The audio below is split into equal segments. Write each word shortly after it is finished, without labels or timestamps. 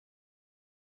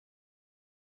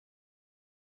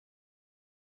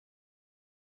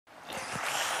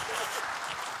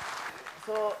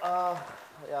So,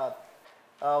 yeah,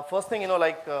 first thing,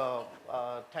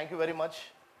 thank you very much,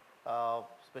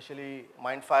 especially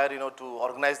Mindfire, to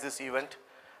organize this event.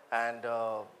 And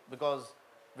because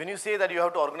when you say that you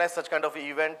have to organize such kind of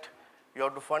event, you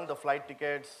have to fund the flight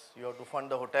tickets, you have to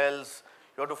fund the hotels,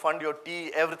 you have to fund your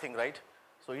tea, everything, right?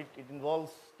 So it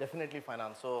involves definitely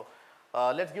finance. So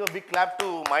let's give a big clap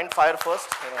to Mindfire first.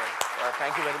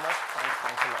 Thank you very much.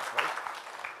 Thanks a lot, right?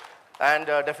 And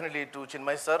definitely to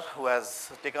Chinmay sir, who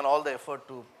has taken all the effort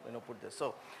to put this.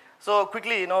 So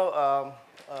quickly, so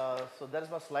there is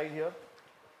my slide here.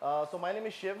 So my name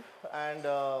is Shiv, and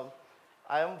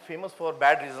I am famous for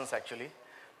bad reasons actually.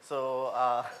 So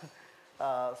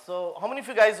so how many of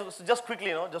you guys, so just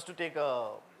quickly, just to take a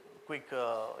quick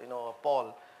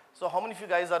poll. So how many of you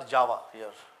guys are Java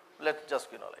here? Let's just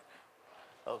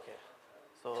okay.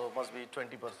 So must be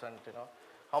 20%.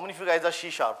 How many of you guys are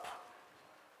C#?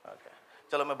 Okay.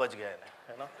 Chalo, मैं बच गया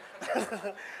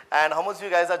And how much of you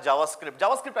guys are JavaScript?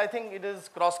 JavaScript, I think it is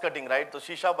cross-cutting, right? So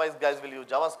C# guys will use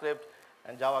JavaScript,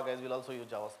 and Java guys will also use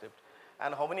JavaScript.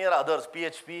 And how many are others?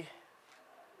 PHP?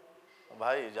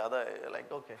 Bhai, ज़्यादा है,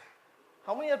 like okay.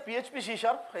 How many are PHP C#?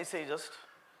 I say just.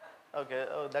 Okay.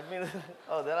 Oh, that means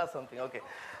oh, there are something. Okay.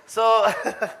 So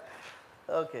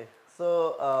okay.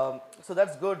 So so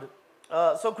that's good.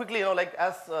 So quickly, like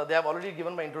as they have already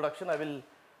given my introduction, I will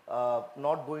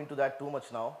not go into that too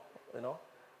much now,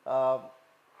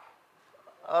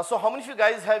 so how many of you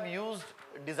guys have used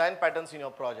design patterns in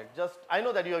your project? Just, I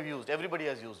know that you have used, everybody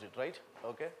has used it, right?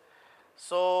 Okay.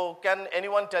 So can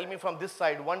anyone tell me from this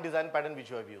side one design pattern which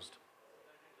you have used?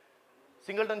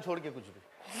 Singleton छोड़ के कुछ भी.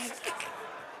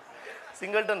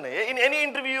 Singleton नहीं. In any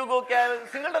interview you go, क्या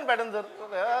singleton pattern sir?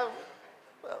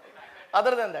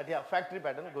 Other than that, yeah, factory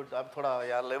pattern, good. अब थोड़ा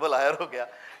यार level higher हो गया.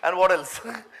 And what else?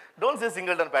 Don't say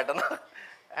singleton pattern.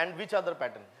 And which other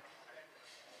pattern?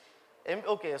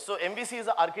 Okay, so MVC is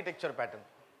an architecture pattern.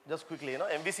 Just quickly,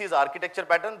 MVC is architecture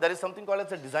pattern. There is something called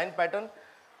as a design pattern.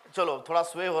 चलो थोड़ा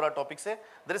sway हो रहा topic से.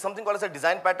 There is something called as a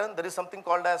design pattern. There is something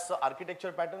called as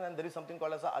architecture pattern, and there is something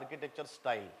called as a architecture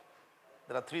style.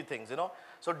 There are three things,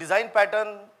 So design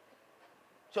pattern.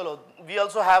 चलो, we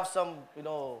also have some,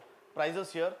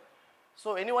 prizes here.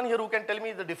 So anyone here who can tell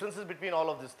me the differences between all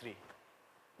of these three?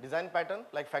 Design pattern,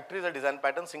 like factory is a design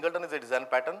pattern, singleton is a design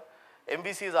pattern,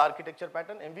 MVC is architecture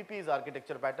pattern, MVP is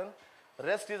architecture pattern,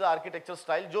 rest is architecture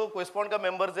style. जो correspond का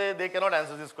members है, they cannot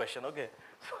answer this question, okay?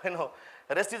 So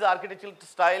rest is architectural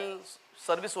style,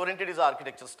 service oriented is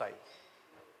architecture style.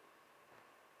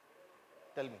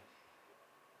 Tell me.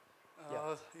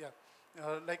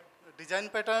 Like design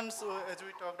patterns, as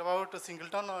we talked about,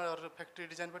 singleton or factory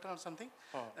design pattern or something,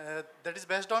 that is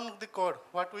based on the code.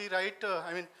 What we write,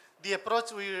 the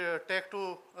approach we take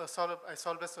to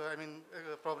solve this,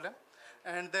 problem.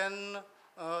 And then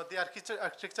the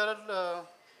architectural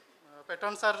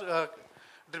patterns are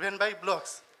driven by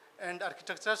blocks, and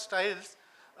architecture styles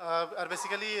are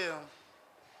basically,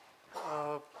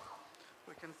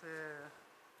 we can say.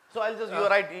 So I'll just, you are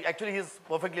right, actually he is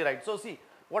perfectly right. So see,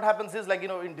 what happens is like,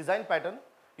 in design pattern,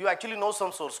 you actually know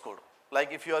some source code.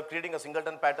 Like if you are creating a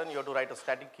singleton pattern, you have to write a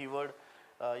static keyword.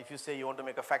 If you say you want to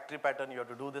make a factory pattern, you have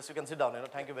to do this. You can sit down,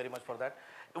 thank you very much for that.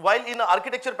 While in an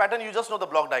architecture pattern, you just know the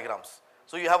block diagrams.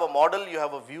 So you have a model, you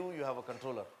have a view, you have a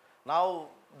controller. Now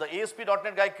the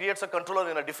ASP.NET guy creates a controller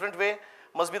in a different way.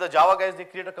 Must be the Java guys, they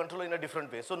create a controller in a different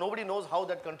way. So nobody knows how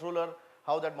that controller,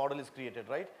 how that model is created,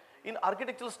 right? In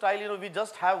architectural style, we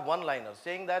just have one-liner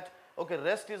saying that, okay,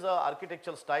 REST is a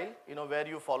architectural style, where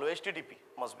you follow HTTP,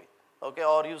 must be, okay,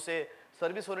 or you say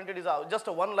service-oriented is just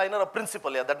a one-liner, a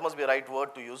principle, yeah, that must be a right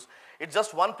word to use. It's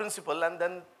just one principle, and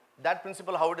then that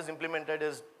principle, how it is implemented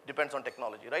depends on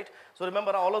technology, right? So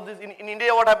remember all of this, in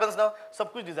India what happens now,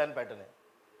 sab kuch design pattern hai.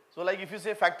 So like if you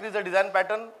say factory is a design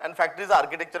pattern, and factory is a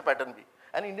architecture pattern bhi,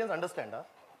 and Indians understand,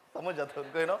 samajh jata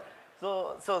unko,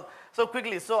 So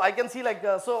quickly, so I can see like,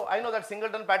 so I know that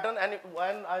singleton pattern, and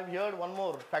I've heard one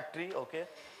more, factory, okay.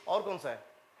 Or kaun sa hai?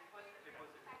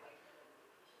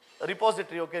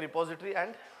 Repository, okay, repository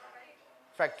and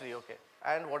factory, okay.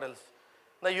 And what else?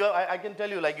 Now I can tell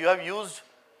you, like you have used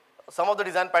some of the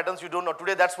design patterns you don't know.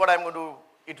 Today that's what I'm going to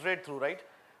iterate through, right?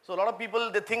 So a lot of people,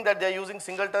 they think that they're using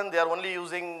singleton, they are only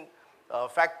using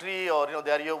factory, or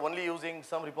they are only using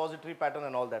some repository pattern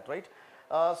and all that, right?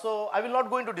 So I will not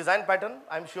go into design pattern.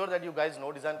 I'm sure that you guys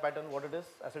know design pattern, what it is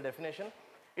as a definition.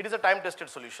 It is a time-tested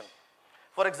solution.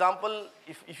 For example,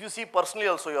 if you see personally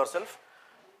also yourself,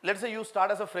 let's say you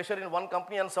start as a fresher in one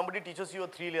company and somebody teaches you a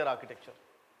 3-layer architecture.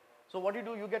 So what you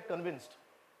do, you get convinced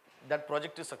that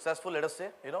project is successful, let us say,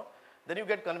 then you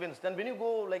get convinced. Then when you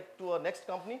go like to a next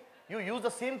company, you use the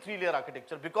same 3-layer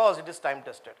architecture because it is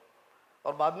time-tested.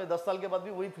 और बाद में 10 साल के बाद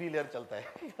भी वही 3 layer चलता है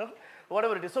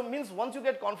whatever it is. So means once you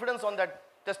get confidence on that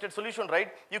tested solution,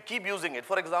 right, you keep using it.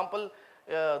 For example,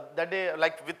 that day,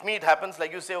 like with me, it happens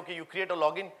like you say, okay, you create a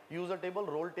login, user table,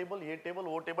 role table, ye table,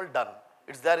 wo table, done.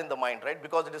 It's there in the mind, right,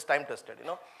 because it is time tested, you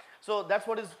know. So that's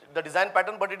what is the design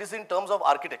pattern, but it is in terms of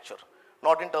architecture,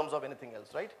 not in terms of anything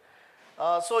else, right.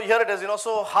 So here it is, you know,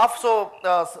 so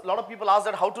a lot of people ask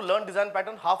that how to learn design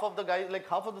pattern. Half of the guys, like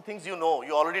half of the things you know,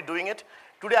 you're already doing it.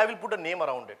 Today I will put a name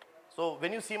around it. So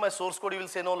when you see my source code, you will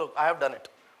say, no, look, I have done it.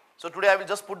 So today I will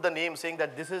just put the name saying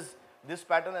that this is this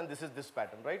pattern and this is this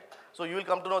pattern, right? So you will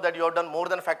come to know that you have done more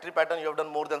than factory pattern, you have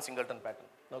done more than singleton pattern,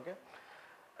 okay?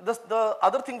 The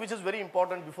other thing which is very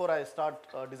important before I start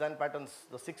design patterns,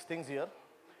 the 6 things here,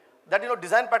 that, you know,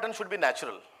 design pattern should be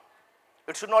natural.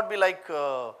 It should not be like,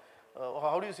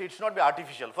 how do you say, it should not be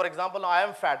artificial. For example, I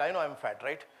am fat, I know I am fat,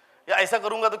 right? Yeah, aisa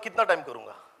karunga to kitna time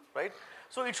karunga, right?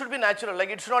 So it should be natural, like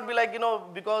it should not be like, you know,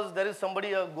 because there is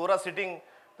somebody, a gora sitting,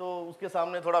 तो उसके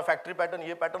सामने थोड़ा factory pattern,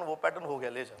 ये pattern, वो pattern हो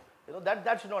गया, ले जा. You know,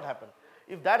 that should not happen.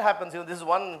 If that happens, you know, this is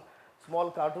one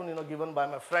small cartoon, you know, given by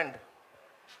my friend.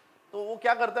 तो वो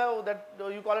क्या करता है,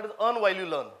 that you call it as earn while you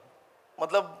learn.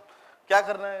 मतलब क्या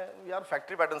करना है, यार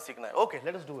factory pattern सीखना है. Okay,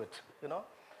 let us do it, you know.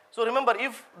 So remember,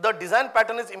 if the design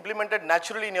pattern is implemented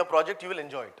naturally in your project, you will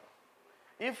enjoy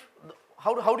it.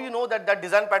 How do you know that that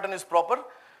design pattern is proper?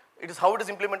 It is how it is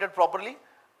implemented properly.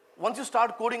 Once you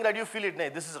start coding that, you feel it,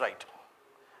 nahi, this is right.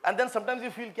 And then sometimes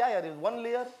you feel, kya yaar, is one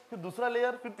layer, फिर दूसरा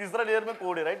layer, फिर तीसरा layer में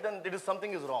code है, right? Then it is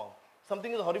something is wrong.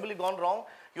 Something is horribly gone wrong.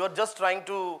 You are just trying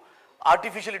to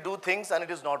artificially do things and it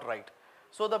is not right.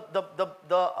 So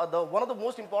one of the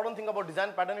most important thing about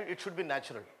design pattern, it should be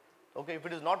natural. Okay, if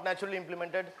it is not naturally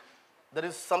implemented, there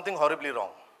is something horribly wrong.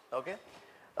 Okay,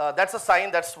 that's a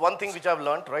sign. That's one thing which I've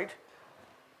learned, right?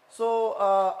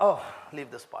 So,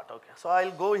 leave this part. Okay, so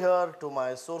I'll go here to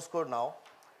my source code now.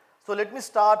 So let me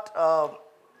start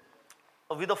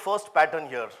with the first pattern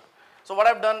here. So what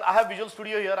I've done, I have Visual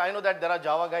Studio here. I know that there are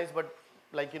Java guys, but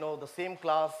like, you know, the same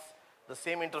class, the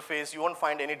same interface, you won't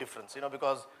find any difference, you know,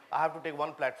 because I have to take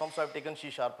one platform. So I've taken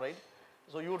C#, right?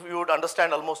 So you would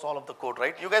understand almost all of the code,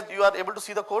 right? You guys, you are able to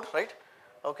see the code, right?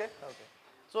 Okay. Okay.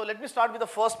 So let me start with the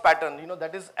first pattern, you know,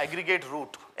 that is aggregate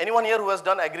root. Anyone here who has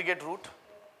done aggregate root?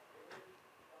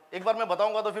 एक बार मैं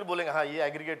बताऊंगा तो फिर बोलेंगे हाँ ये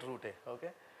aggregate root है, okay?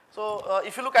 So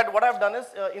if you look at what I've done is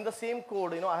in the same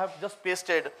code, you know, I have just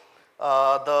pasted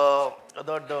what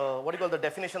do you call the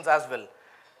definitions as well.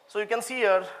 So you can see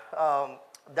here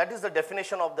that is the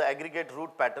definition of the aggregate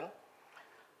root pattern.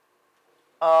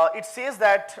 It says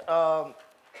that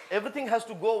everything has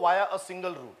to go via a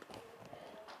single root.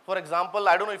 For example,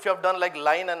 I don't know if you have done like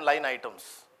line and line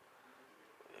items,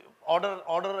 order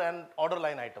and order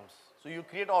line items. So you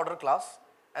create order class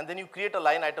and then you create a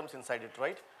line items inside it,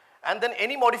 right? And then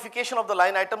any modification of the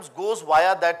line items goes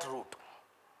via that route.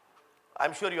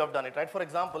 I'm sure you have done it, right? For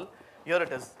example, here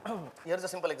it is. Here's a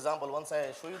simple example. Once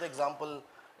I show you the example,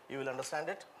 you will understand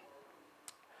it.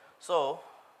 So,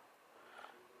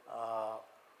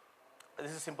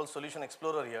 this is simple solution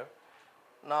explorer here.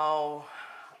 Now,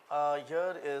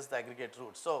 here is the aggregate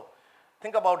root. So,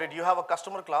 think about it. You have a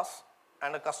customer class,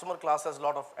 and a customer class has a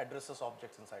lot of addresses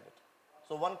objects inside it.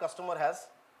 So, one customer has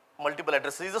multiple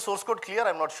addresses. Is the source code clear?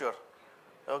 I'm not sure.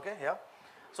 Okay, yeah.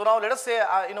 So now let us say,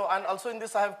 you know, and also in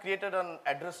this I have created an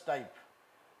address type.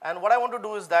 And what I want to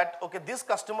do is that, okay, this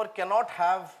customer cannot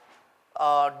have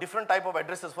different type of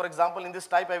addresses. For example, in this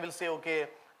type I will say, okay,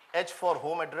 H for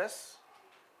home address.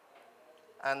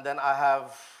 And then I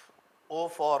have O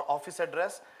for office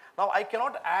address. Now I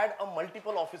cannot add a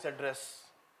multiple office address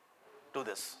to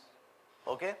this.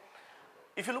 Okay.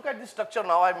 If you look at this structure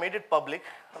now, I've made it public.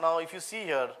 Now if you see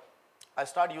here, I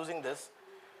start using this.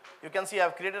 You can see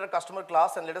I've created a customer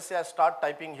class, and let us say I start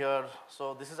typing here.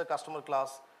 So this is a customer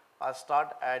class. I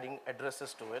start adding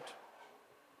addresses to it.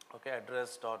 Okay,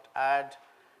 address.add,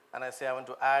 and I say I want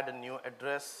to add a new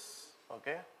address.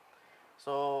 Okay.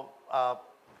 So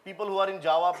people who are in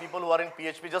Java, people who are in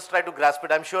PHP, just try to grasp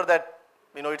it. I'm sure that,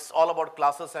 you know, it's all about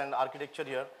classes and architecture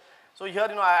here. So here,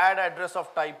 you know, I add address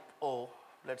of type O.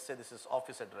 Let's say this is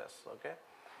office address, okay?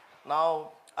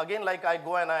 Now, again, like I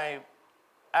go and I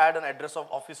add an address of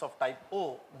office of type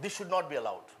O, this should not be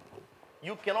allowed.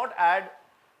 You cannot add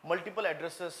multiple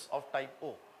addresses of type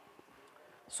O.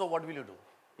 So what will you do?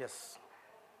 Yes.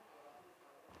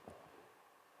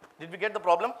 Did we get the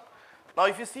problem? Now,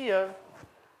 if you see here,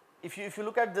 if you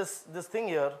look at this thing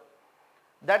here,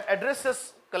 that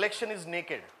addresses collection is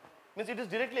naked. Means it is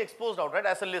directly exposed out, right,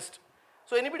 as a list.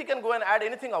 So anybody can go and add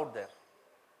anything out there.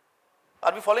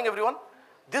 Are we following everyone?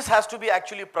 This has to be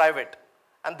actually private,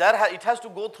 and it has to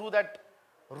go through that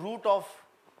root of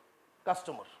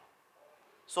customer.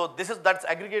 So that's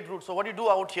aggregate root. So what you do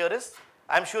out here is,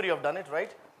 I'm sure you have done it,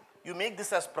 right? You make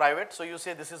this as private, so you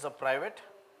say this is a private,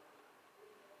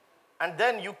 and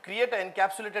then you create an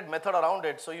encapsulated method around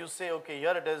it. So you say, okay,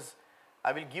 here it is,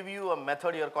 I will give you a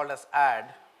method here called as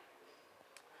add.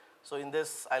 So in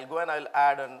this, I'll go and I'll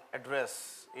add an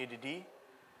address, add.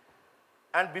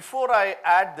 And before I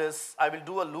add this, I will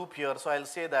do a loop here. So I'll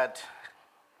say that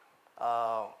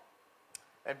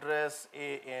address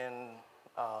a in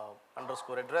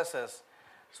underscore addresses.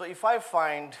 So if I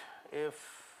find, if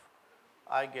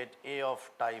I get a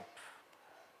of type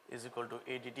is equal to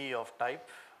add of type,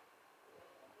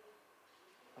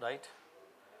 right,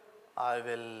 I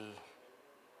will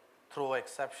throw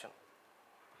exception.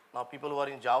 Now people who are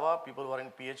in Java, people who are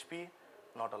in PHP,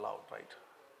 not allowed, right?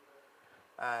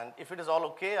 And if it is all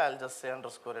okay, I'll just say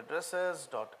underscore addresses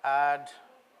dot add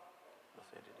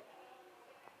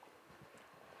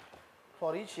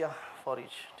for each, yeah, for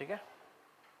each, okay?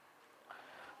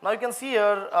 Now you can see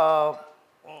here,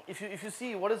 if you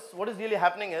see what is really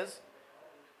happening is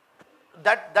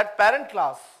that parent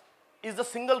class is the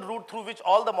single root through which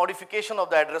all the modification of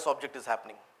the address object is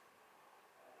happening.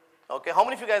 Okay, how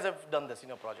many of you guys have done this in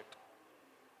your project?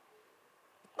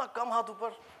 Now come haath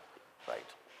upar, right?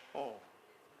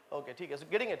 Okay, okay, so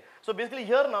getting it. So basically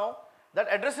here now, that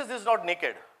addresses is not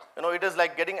naked. You know, it is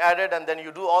like getting added and then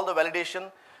you do all the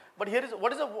validation. But here is,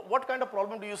 what kind of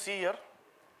problem do you see here?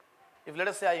 If let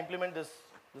us say I implement this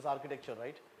architecture,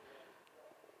 right?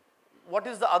 What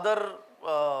is the other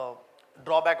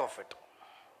drawback of it?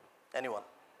 Anyone?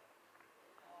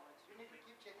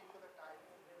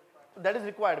 That is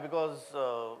required because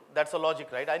that's a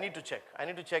logic, right? I need to check. I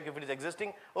need to check if it is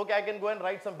existing. Okay, I can go and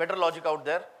write some better logic out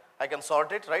there. I can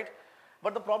sort it, right?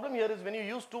 But the problem here is when you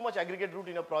use too much aggregate root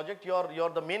in your project,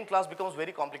 the main class becomes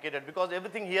very complicated because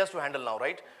everything he has to handle now,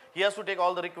 right? He has to take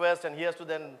all the requests and he has to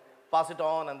then pass it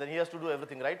on and then he has to do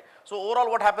everything, right? So overall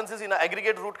what happens is in an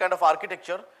aggregate root kind of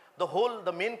architecture,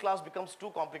 the main class becomes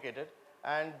too complicated,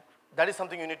 and that is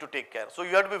something you need to take care. So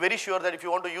you have to be very sure that if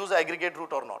you want to use aggregate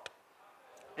root or not.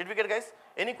 Did we get, guys?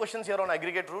 Any questions here on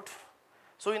aggregate root?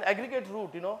 So in aggregate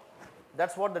root, you know,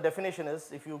 that's what the definition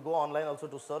is. If you go online also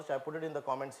to search, I put it in the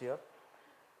comments here.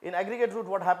 In aggregate root,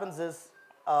 what happens is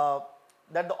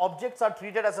that the objects are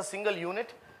treated as a single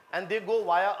unit and they go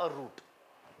via a root.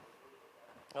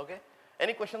 Okay?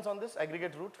 Any questions on this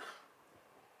aggregate root?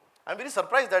 I'm very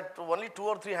surprised that only 2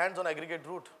 or 3 hands on aggregate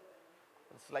root.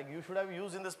 It's like you should have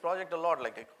used in this project a lot,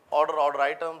 like order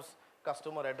items,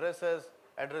 customer addresses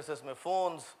mein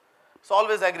phones. It's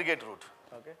always aggregate root.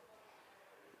 Okay?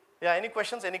 Yeah, any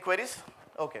questions, any queries?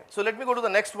 Okay, so let me go to the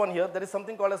next one here. There is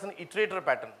something called as an iterator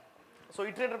pattern. So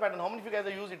iterator pattern, how many of you guys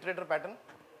have used iterator pattern?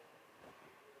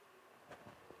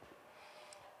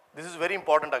 This is very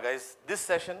important, guys. This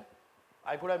session,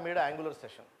 I could have made an Angular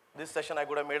session. This session, I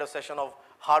could have made a session of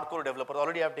hardcore developers.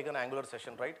 Already I have taken an Angular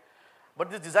session, right? But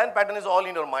this design pattern is all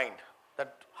in your mind,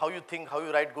 that how you think, how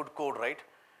you write good code, right?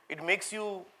 It makes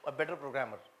you a better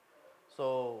programmer.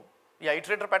 So, yeah,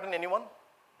 iterator pattern, anyone?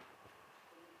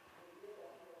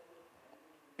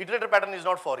 Iterator pattern is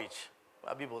not for each.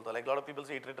 Abhi bolta, like a lot of people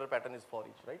say iterator pattern is for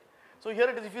each, right? So here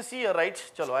it is, if you see here, right,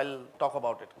 chalo, I'll talk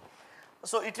about it.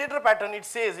 So iterator pattern, it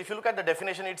says, if you look at the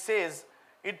definition, it says,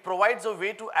 it provides a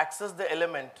way to access the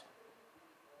element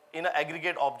in an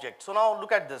aggregate object. So now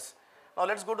look at this. Now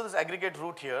let's go to this aggregate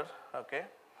root here, okay?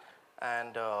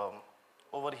 And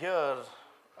over here,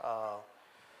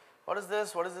 what is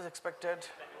this? What is this expected?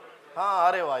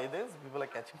 Are why this? People are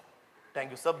catching. Thank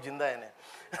you. Sab jinda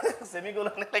hai.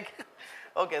 Semicolon like.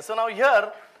 Okay, so now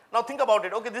here, now think about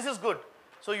it. Okay, this is good.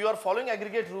 So you are following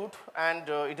aggregate root and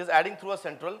it is adding through a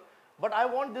central. But I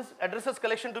want this addresses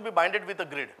collection to be binded with a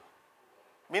grid.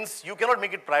 Means you cannot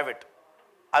make it private.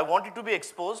 I want it to be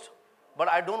exposed, but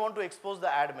I don't want to expose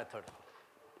the add method.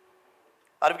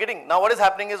 Are you getting? Now what is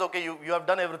happening is, okay, you have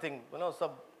done everything, you know,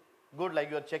 sub good, like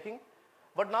you are checking.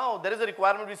 But now there is a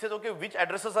requirement which says, okay, which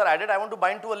addresses are added? I want to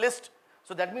bind to a list.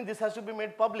 So that means this has to be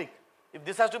made public. If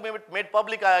this has to be made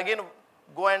public, I again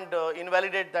go and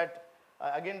invalidate that.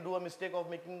 I again do a mistake of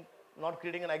not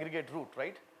creating an aggregate root,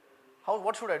 right?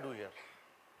 What should I do here?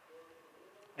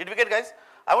 Did we get, guys?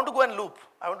 I want to go and loop.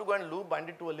 I want to go and loop, bind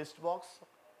it to a list box,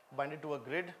 bind it to a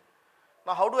grid.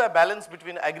 Now how do I balance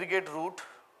between aggregate root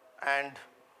and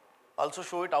also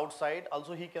show it outside?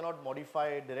 Also he cannot modify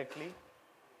it directly.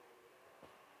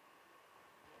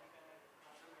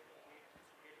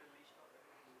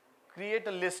 Create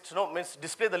a list, no, means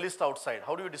display the list outside.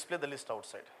 How do you display the list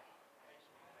outside?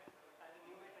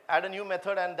 Add a new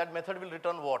method and that method will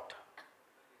return what?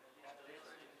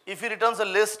 If he returns a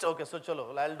list, okay, so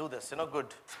chalo, I'll do this, good.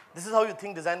 This is how you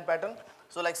think design pattern.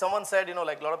 So like someone said,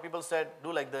 like a lot of people said,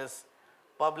 do like this,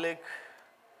 public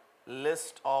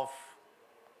list of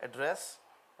address,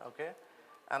 okay,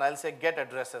 and I'll say get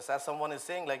addresses. As someone is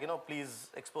saying, like, please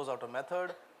expose out a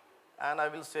method, and I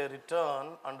will say return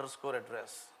underscore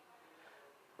address.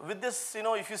 With this,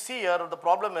 if you see here, the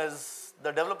problem is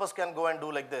the developers can go and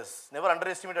do like this. Never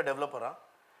underestimate a developer, huh?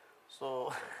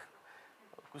 So,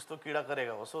 kuch to keeda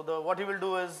karega wo. So what he will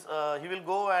do is, he will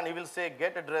go and he will say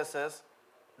get addresses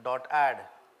dot add,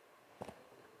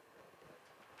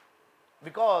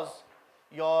 because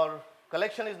your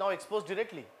collection is now exposed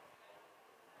directly.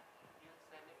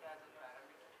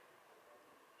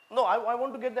 No, I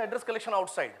want to get the address collection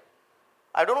outside.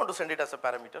 I don't want to send it as a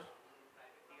parameter.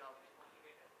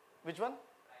 Which one?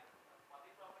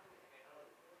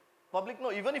 Public,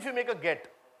 no, even if you make a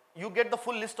get, you get the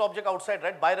full list object outside,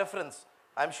 right, by reference.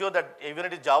 I'm sure that even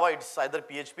it is Java, it's either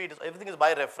PHP, everything is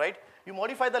by ref, right? You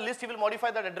modify the list, you will modify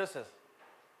the addresses.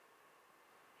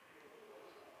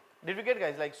 Did we get,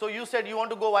 guys? Like, so you said you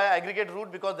want to go via aggregate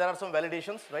route because there are some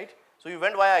validations, right? So you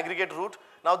went via aggregate route.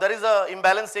 Now there is a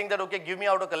imbalance saying that, okay, give me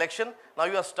out a collection. Now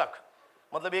you are stuck.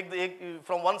 Matlab,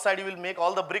 from one side you will make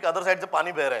all the brick, other side the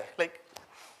pani beh raha hai. Like,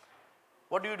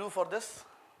 what do you do for this?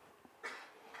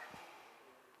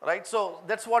 Right, so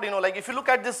that's what, like if you look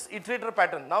at this iterator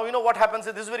pattern, now what happens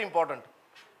is, this is very important.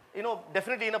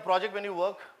 Definitely in a project when you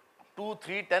work, 2,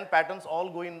 3, 10 patterns all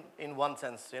go in one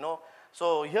sense,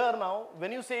 So here now,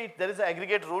 when you say there is an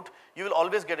aggregate route, you will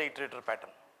always get an iterator pattern.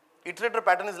 Iterator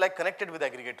pattern is like connected with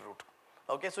aggregate route.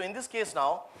 Okay, so in this case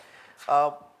now,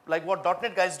 like what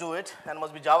 .NET guys do it, and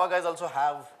must be Java guys also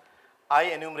have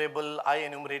IEnumerable,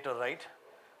 IEnumerator, right?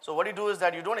 So what you do is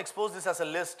that you don't expose this as a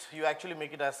list, you actually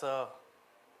make it as a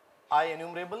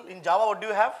IEnumerable. In Java, what do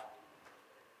you have?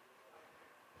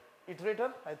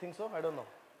 Iterator, I think so, I don't know.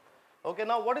 Okay,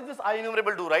 now what does this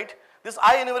IEnumerable do, right? This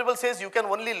IEnumerable says you can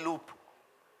only loop.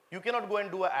 You cannot go and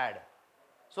do an add.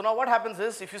 So now what happens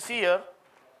is, if you see here,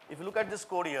 if you look at this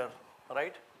code here,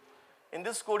 right? In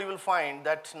this code you will find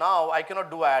that now I cannot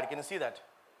do add, can you see that?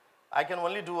 I can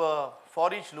only do a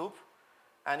for each loop,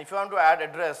 and if you want to add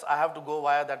address, I have to go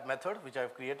via that method which I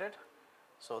have created.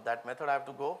 So that method I have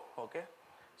to go, okay?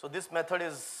 So this method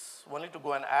is only to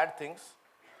go and add things,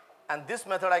 and this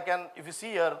method I can, if you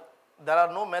see here, there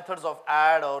are no methods of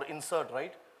add or insert,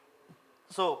 right?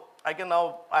 So I can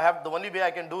now, the only way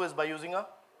I can do is by using a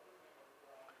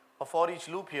for each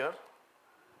loop here,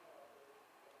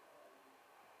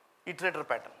 iterator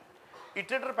pattern.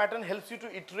 Iterator pattern helps you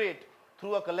to iterate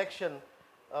through a collection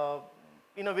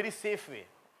in a very safe way.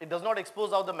 It does not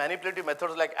expose out the manipulative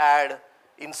methods like add,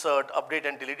 insert, update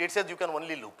and delete. It says you can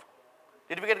only loop.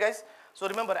 Did we get, guys? So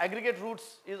remember, aggregate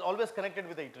roots is always connected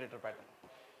with the iterator pattern.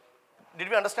 Did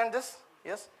we understand this?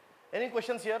 Yes? Any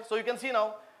questions here? So you can see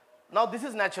now this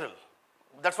is natural.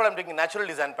 That's what I'm taking, natural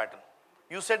design pattern.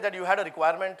 You said that you had a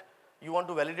requirement, you want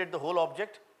to validate the whole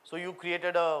object, so you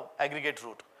created a aggregate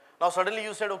route. Now suddenly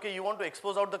you said, okay, you want to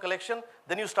expose out the collection,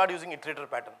 then you start using iterator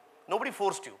pattern. Nobody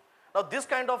forced you. Now this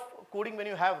kind of coding when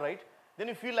you have, right, then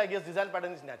you feel like, yes, design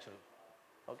pattern is natural.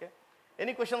 Okay?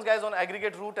 Any questions, guys, on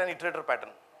aggregate route and iterator pattern?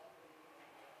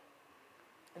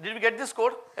 Did we get this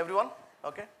code, everyone?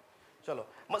 Okay. Chalo.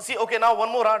 See, okay, now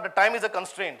one more, the time is a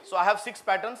constraint. So I have 6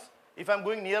 patterns. If I'm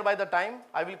going nearby the time,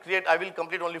 I will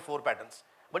complete only 4 patterns.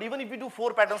 But even if we do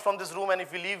 4 patterns from this room and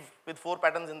if we leave with 4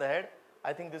 patterns in the head,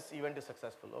 I think this event is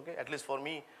successful, okay? At least for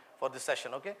me, for this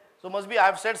session, okay? So must be,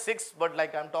 I've said 6, but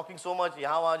like I'm talking so much,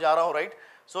 yahan wahan ja raha hu, right?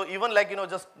 So even like,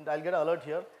 just, I'll get an alert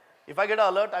here. If I get an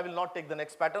alert, I will not take the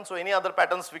next pattern. So any other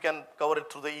patterns, we can cover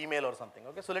it through the email or something,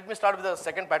 okay? So let me start with the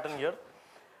second pattern here.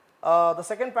 The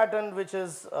second pattern, which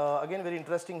is again very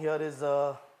interesting here, is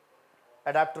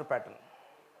adapter pattern.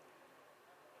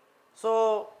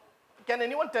 So can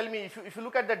anyone tell me, if you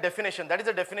look at the definition, that is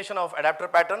the definition of adapter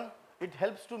pattern, it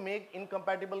helps to make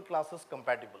incompatible classes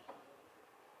compatible.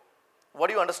 What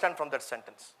do you understand from that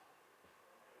sentence?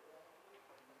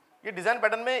 ये design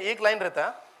pattern में एक line रहता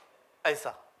है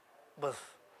ऐसा बस,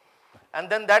 and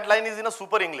then that line is in a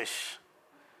super English.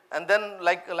 And then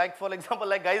like for example,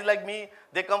 like guys like me,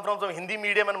 they come from some Hindi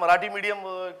medium and Marathi medium,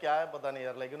 क्या है पता नहीं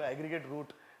यार, like aggregate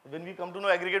root. When we come to know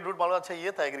aggregate root, मालूम अच्छा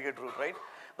ये था aggregate root, right?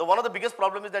 One of the biggest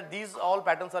problems is that these all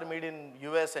patterns are made in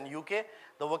US and UK.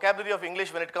 The vocabulary of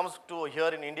English when it comes to here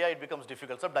in India, it becomes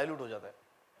difficult. सब dilute हो जाता है,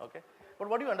 okay? But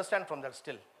what do you understand from that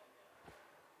still?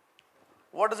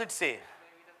 What does it say?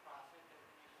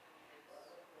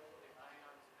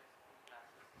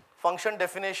 Function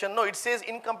definition, no, it says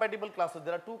incompatible classes.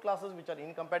 There are 2 classes which are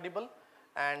incompatible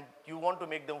and you want to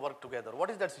make them work together. What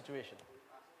is that situation?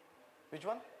 Which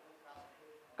one?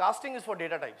 Casting is for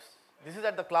data types. This is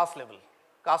at the class level.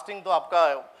 Casting to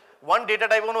आपका one data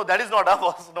type, oh no, that is not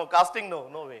boss. No, casting, no,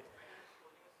 no way.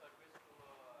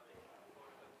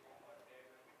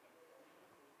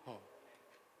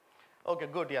 Okay,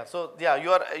 good, yeah. So yeah,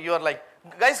 you are like,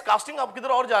 guys, casting आप किधर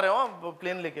और जा रहे हो?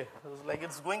 Plane लेके, like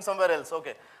it's going somewhere else.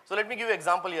 Okay, so let me give you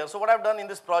example here. So what I've done in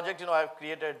this project, I've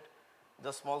created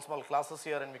the small classes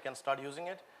here, and we can start using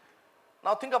it.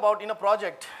 Now think about in a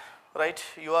project, right?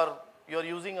 You are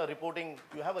using a reporting.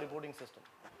 You have a reporting system,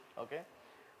 okay?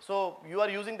 So you are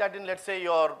using that in, let's say you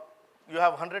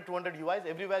have 100, 200 UIs.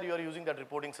 Everywhere you are using that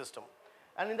reporting system,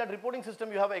 and in that reporting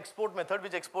system you have an export method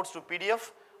which exports to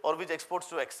PDF or which exports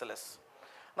to XLS.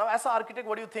 Now as an architect,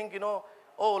 what do you think,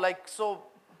 oh, like, so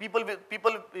people,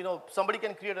 somebody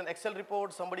can create an Excel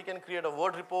report, somebody can create a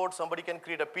Word report, somebody can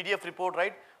create a PDF report,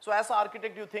 right? So as an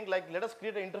architect, you think like, let us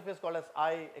create an interface called as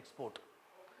I export.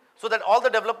 So that all the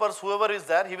developers, whoever is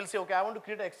there, he will say, okay, I want to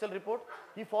create an Excel report.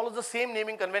 He follows the same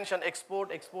naming convention,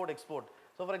 export, export, export.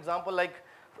 So for example, like,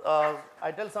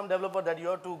 I tell some developer that you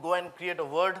have to go and create a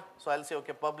Word. So I'll say,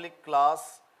 okay, public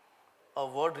class, a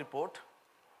Word report.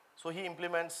 So he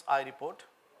implements I report,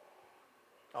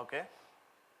 okay.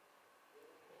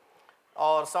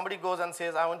 Or somebody goes and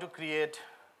says, I want to create,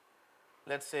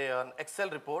 let's say, an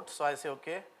Excel report. So I say,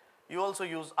 okay, you also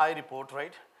use I report,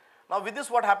 right? Now with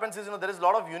this, what happens is, there is a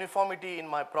lot of uniformity in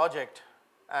my project,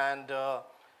 and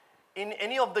in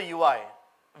any of the UI,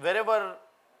 wherever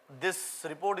this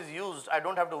report is used, I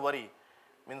don't have to worry.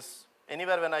 Means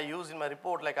anywhere when I use in my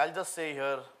report, like I'll just say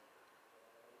here,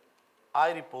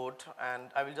 I report,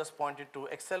 and I will just point it to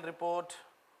Excel report.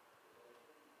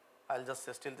 I'll just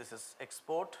say still this is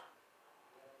export.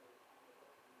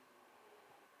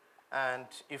 And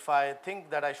if I think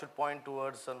that I should point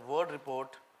towards a Word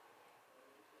report,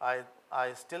 I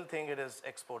still think it is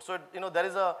export. So there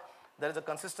is a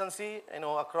consistency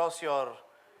across your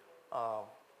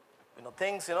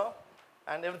things,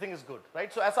 and everything is good,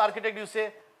 right? So as architect, you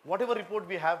say whatever report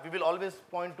we have, we will always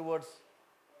point towards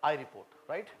I report,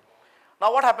 right?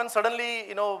 Now what happens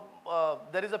suddenly,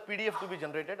 there is a PDF to be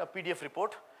generated, a PDF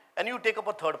report, and you take up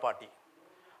a third party.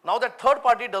 Now that third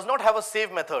party does not have a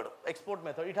save method, export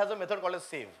method, it has a method called as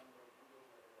save.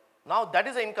 Now that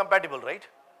is incompatible, right?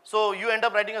 So you end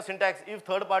up writing a syntax, if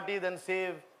third party then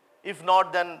save, if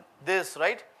not then this,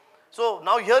 right? So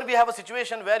now here we have a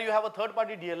situation where you have a third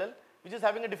party DLL which is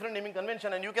having a different naming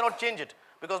convention, and you cannot change it,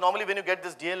 because normally when you get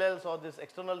this DLLs or this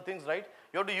external things, right,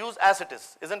 you have to use as it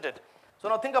is, isn't it? So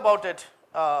now think about it.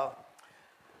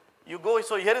 You go,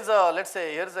 so here is a, let's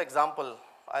say, here is an example.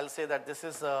 I'll say that this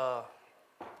is a,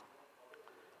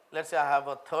 let's say I have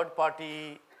a third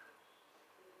party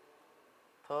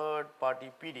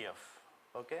PDF,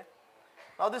 okay.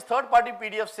 Now this third party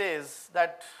PDF says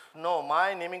that, no,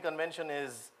 my naming convention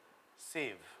is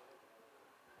save.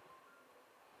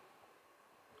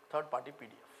 Third party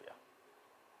PDF, yeah.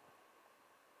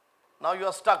 Now you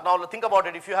are stuck. Now think about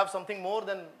it. If you have something more,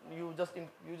 then you just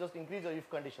increase your if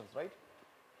conditions, right?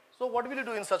 So what will you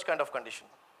do in such kind of condition?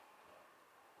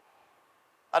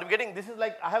 Are you getting, this is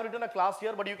like, I have written a class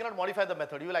here, but you cannot modify the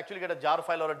method. You will actually get a jar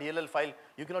file or a DLL file.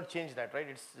 You cannot change that, right?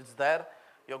 It's there,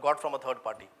 you got from a third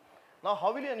party. Now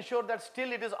how will you ensure that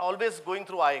still it is always going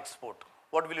through I export?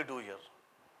 What will you do here?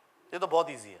 This is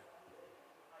very easy.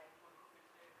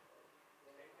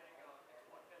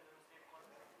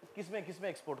 किसमें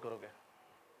export करोगे?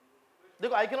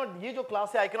 देखो, I cannot, ये जो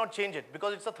class है, I cannot change it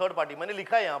because it's a third party. मैंने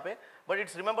लिखा है यहाँ पे, but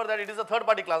it's, remember that it is a third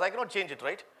party class. I cannot change it,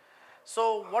 right?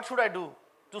 So what should I do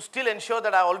to still ensure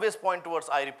that I always point towards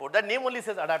I report? That name only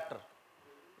says adapter.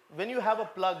 When you have a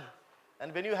plug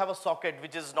and when you have a socket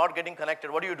which is not getting connected,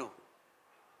 what do?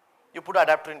 You put an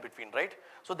adapter in between, right?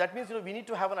 So that means, we need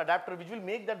to have an adapter which will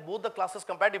make that both the classes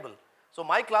compatible. So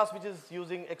my class which is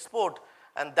using export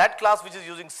and that class which is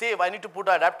using save, I need to put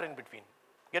an adapter in between,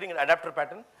 getting an adapter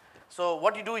pattern. So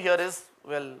what you do here is,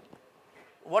 well,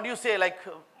 what do you say, like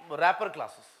wrapper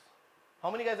classes?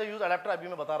 How many guys have used adapter? Abhi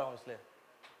main bata raha hu isliye.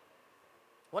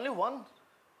 Only one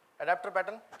adapter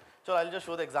pattern. So I'll just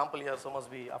show the example here, so must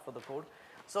be after the code.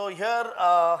 So here,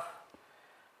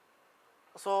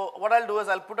 so what I'll do is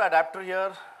I'll put an adapter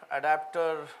here,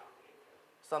 adapter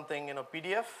something,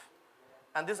 PDF.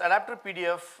 And this adapter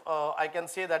PDF, I can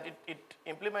say that it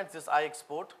implements this I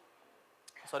report,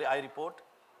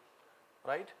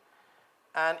 right?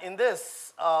 And in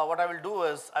this, what I will do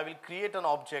is I will create an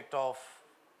object of,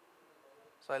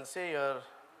 so I'll say here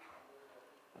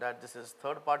that this is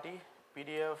third party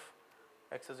PDF,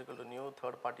 x is equal to new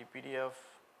third party PDF,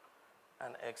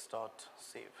 and x dot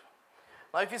save.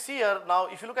 Now if you see here, now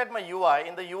if you look at my UI,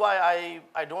 in the UI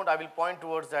I will point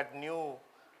towards that new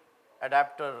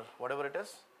adapter, whatever it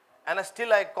is, and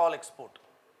I call export.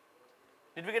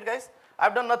 Did we get, guys?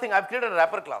 I've done nothing. I've created a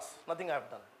wrapper class. Nothing I've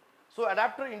done. So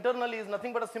adapter internally is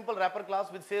nothing but a simple wrapper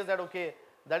class which says that, okay,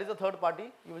 that is a third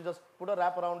party. You will just put a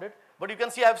wrap around it. But you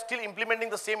can see I'm still implementing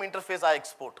the same interface I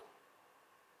export.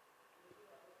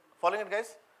 Following it,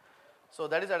 guys? So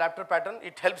that is adapter pattern.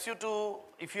 It helps you to,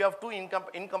 if you have two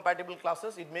incompatible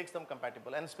classes, it makes them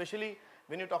compatible. And especially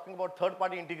when you're talking about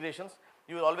third-party integrations,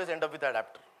 you will always end up with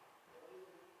adapter.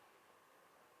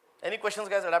 Any questions,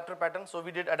 guys? Adapter pattern. So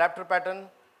we did adapter pattern,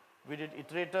 we did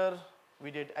iterator,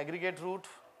 we did aggregate root.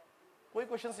 कोई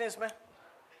questions नहीं इसमें?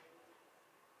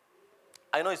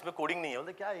 I know इसमें coding नहीं है.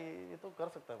 बोलते क्या ये तो कर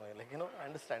सकता है मैं, like, you know, I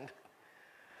understand.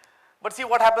 But see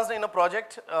what happens in a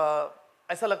project.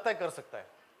 ऐसा लगता है कर सकता है.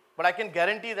 But I can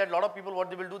guarantee that a lot of people, what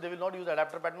they will do, they will not use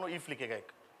adapter pattern. No, if लिखेगा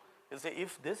एक. They'll say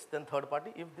if this, then third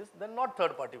party. If this, then not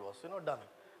third party boss. You know, done.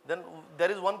 Then there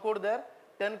is one code there,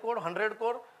 10 code, 100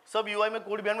 code. सब UI में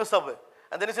code behind में सब है.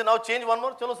 And then you say now change one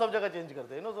more. चलो सब जगह change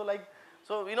करते हैं. You know, so like,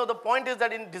 so you know the point is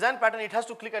that in design pattern it has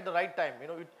to click at the right time. You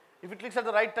know, if it clicks at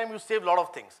the right time, you save a lot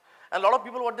of things. And a lot of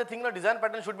people, what they think, no, design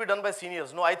pattern should be done by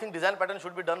seniors. No, I think design pattern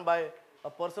should be done by a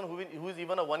person who is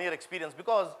even a 1 year experience,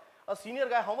 because a senior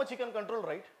guy, how much he can control,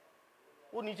 right?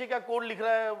 वो नीचे क्या code लिख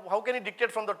रहा है, how can he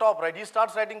dictate from the top, right? He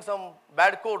starts writing some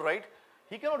bad code, right?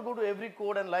 He cannot go to every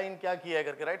code and line क्या किया है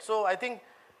करके, right? So I think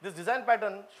this design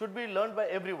pattern should be learned by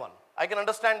everyone. I can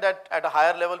understand that at a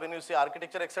higher level when you say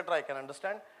architecture, etc., I can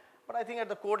understand. But I think at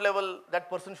the code level, that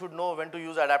person should know when to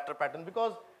use adapter pattern,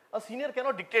 because a senior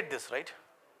cannot dictate this, right?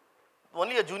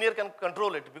 Only a junior can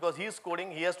control it, because he is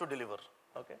coding, he has to deliver,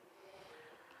 okay?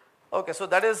 Okay, so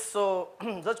that is, so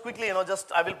just quickly, you know,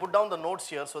 just I will put down the notes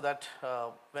here so that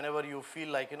whenever you feel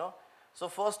like, you know. So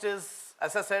first is,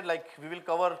 as I said, like we will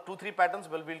cover 2-3 patterns,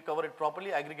 well, we'll cover it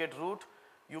properly. Aggregate root,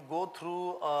 you go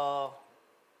through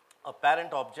a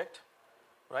parent object,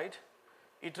 right?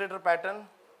 Iterator pattern.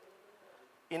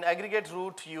 In aggregate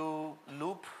root, you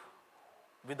loop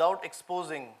without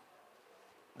exposing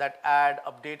that add,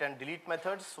 update and delete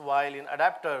methods, while in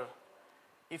adapter,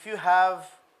 if you have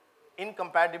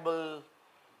incompatible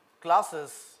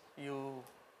classes, you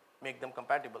make them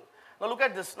compatible. Now look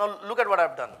at this. Now look at what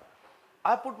I've done.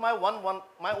 I put my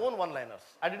own one-liners.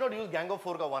 I did not use Gang of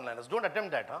 4 ka one-liners. Don't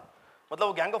attempt that, huh? मतलब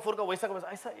वो Gang of 4 का वैसा का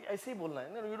वैसा ऐसे ही बोलना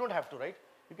है. No, you don't have to, right?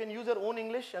 You can use your own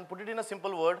English and put it in a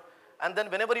simple word, and then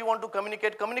whenever you want to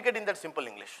communicate, communicate in that simple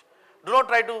English. Do not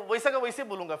try to वैसा का वैसे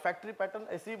बोलूँगा. Factory pattern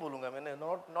ऐसे ही बोलूँगा मैंने.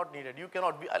 Not needed. You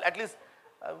cannot be, at least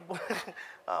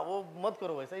वो मत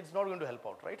करो वैसा. It's not going to help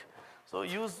out, right? So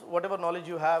use whatever knowledge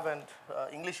you have and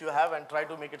English you have and try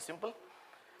to make it simple.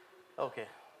 Okay.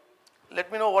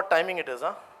 Let me know what timing it is,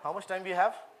 huh? How much time we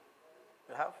have?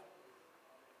 You have?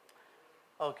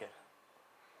 Okay.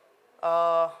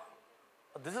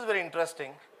 This is very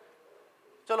interesting.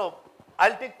 Chalo,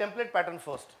 I'll take template pattern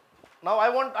first. Now I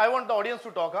want the audience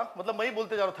to talk, huh? मतलब मैं ही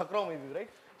बोलते जा रहा हूँ, थक रहा हूँ मैं भी,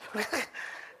 right?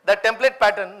 That template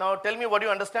pattern. Now tell me what you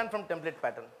understand from template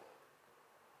pattern.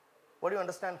 What do you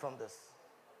understand from this?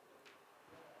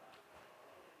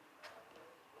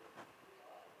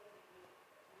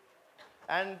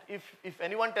 And if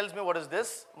anyone tells me what is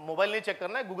this, mobile नहीं check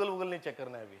करना है, Google नहीं check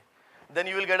करना है अभी. Then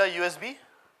you will get a USB.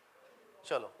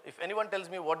 चलो, if anyone tells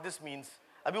me what this means,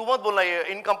 अभी वो मत बोलना ये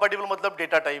incompatible मतलब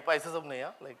data type ऐसे सब नहीं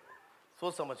है, like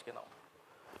सोच समझ के now.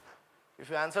 If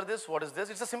you answer this, what is this?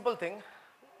 It's a simple thing.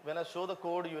 When I show the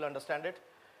code, you will understand it.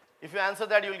 If you answer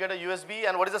that, you will get a USB.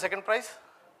 And what is the second prize?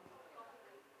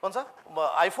 कौन सा?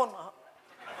 iPhone.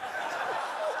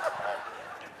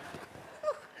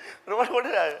 What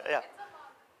did I? Yeah.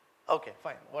 Okay,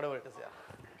 fine. Whatever it is, yeah.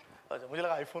 अच्छा, मुझे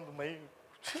लगा iPhone तो मैं ही.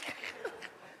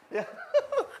 Yeah.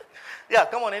 Yeah,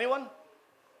 come on, anyone?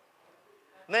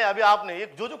 नहीं अभी आप नहीं. ये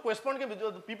जो correspond के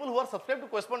जो people who are subscribed to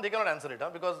correspond, they cannot answer it, huh?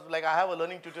 Because like I have a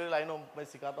learning tutorial, I know मैं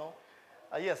सिखाता हूँ.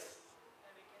 Yes.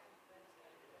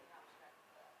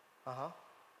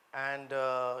 And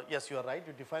yes, you are right.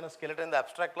 You define a skeleton in the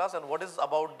abstract class, and what is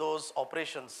about those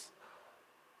operations?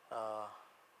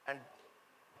 And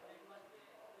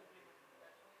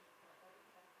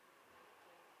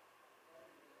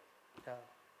yeah,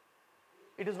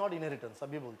 it is not inheritance.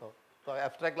 अभी बोलता हूँ. So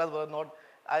abstract class was not.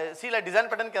 I see, like design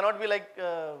pattern cannot be like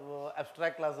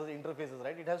abstract classes, interfaces,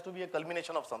 right? It has to be a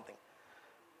culmination of something.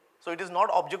 So it is not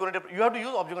object-oriented. You have to use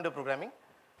object-oriented programming.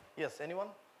 Yes, anyone?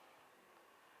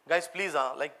 Guys, please,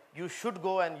 like you should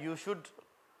go and you should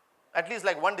at least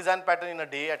like one design pattern in a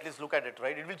day, at least look at it,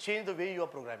 right? It will change the way you are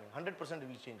programming. 100% it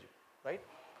will change it, right?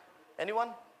 Anyone?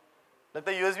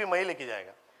 लगता है USB मैं ही लेके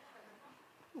जाएगा.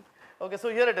 Okay, so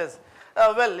here it is.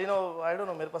 Well, you know, I don't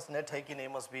know, मेरे पास net है कि नहीं,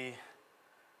 must be.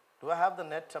 Do I have the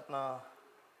net अपना?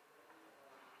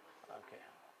 Okay.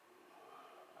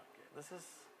 Okay. This is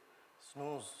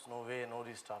snooze, no way, no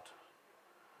restart.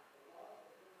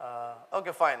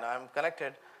 Okay, fine, I am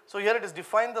connected. So here it is,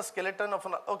 define the skeleton of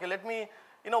an, okay, let me,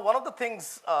 one of the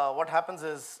things, what happens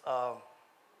is,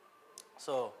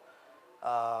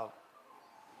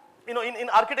 in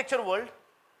architecture world,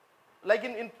 like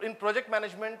in project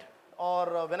management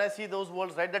or when I see those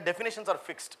worlds, right, the definitions are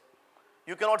fixed.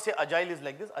 You cannot say agile is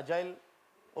like this, agile,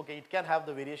 okay, it can have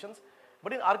the variations.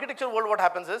 But in architecture world, what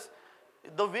happens is,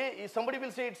 the way somebody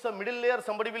will say it's a middle layer,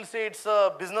 somebody will say it's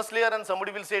a business layer, and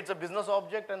somebody will say it's a business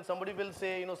object, and somebody will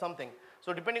say, something.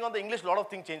 So depending on the English, a lot of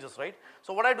things changes, right?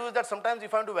 So what I do is that sometimes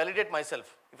if I want to validate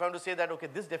myself, if I want to say that, okay,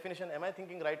 this definition, am I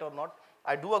thinking right or not?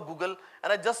 I do a Google,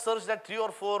 and I just search that 3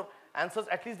 or 4 answers,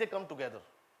 at least they come together,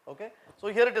 okay? So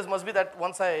here it is, must be that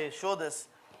once I show this,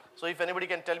 so if anybody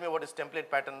can tell me what is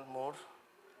template pattern more,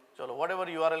 chalo, whatever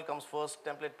URL comes first,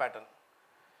 template pattern.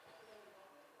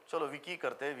 चलो विकी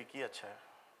करते हैं, विकी अच्छा है.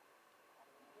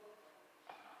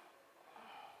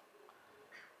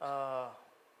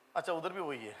 अच्छा उधर भी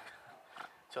वही है.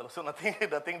 चलो, so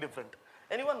nothing different.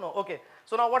 Anyone know? Okay.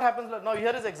 So now what happens? Now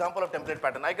here is example of template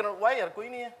pattern. I cannot. Why? यार कोई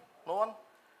नहीं है. No one.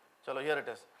 चलो here it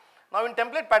is. Now in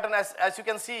template pattern, as you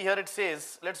can see here, it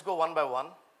says, let's go one by one.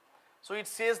 So it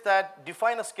says that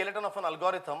define a skeleton of an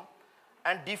algorithm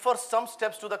and defer some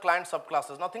steps to the client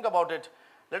subclasses. Now think about it.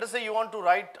 Let us say you want to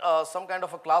write some kind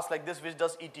of a class like this which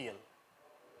does ETL.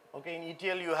 Okay, in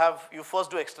ETL you first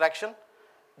do extraction,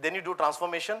 then you do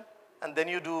transformation, and then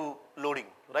you do loading,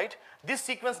 right? This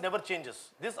sequence never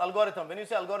changes. This algorithm, when you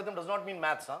say algorithm, does not mean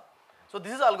maths, huh? So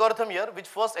this is algorithm here which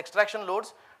first extraction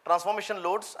loads, transformation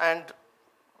loads, and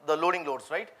the loading loads,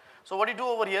 right? So what you do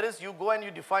over here is you go and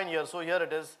you define here. So here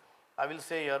it is, I will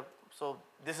say here, so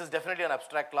this is definitely an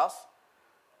abstract class.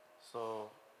 So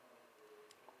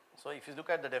if you look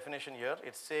at the definition here,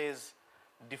 it says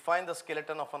define the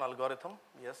skeleton of an algorithm.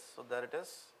 Yes, so there it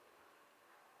is.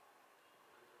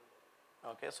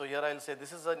 Okay, so here I will say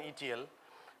this is an ETL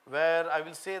where I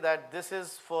will say that this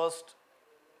is first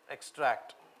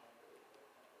extract.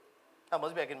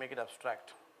 Must be I can make it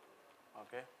abstract.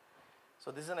 Okay,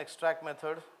 so this is an extract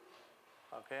method.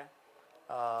 Okay,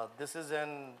 this is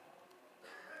an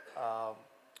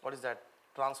what is that?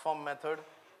 Transform method,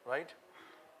 right?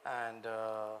 And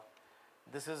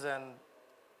this is an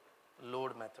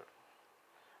load method.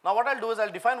 Now what I'll do is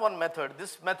I'll define one method.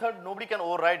 This method, nobody can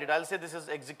override it. I'll say this is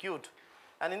execute.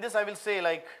 And in this I will say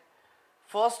like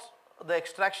first the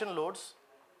extraction loads,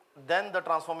 then the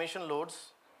transformation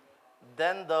loads,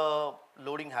 then the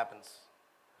loading happens.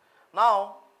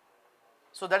 Now,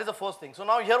 so that is the first thing. So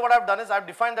now here what I've done is I've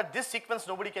defined that this sequence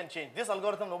nobody can change. This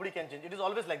algorithm nobody can change. It is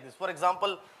always like this. For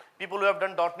example, people who have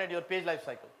done .NET, your page life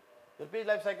cycle. Your page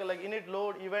life cycle like init,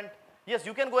 load, event. Yes,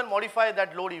 you can go and modify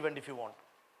that load event if you want.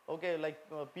 Okay, like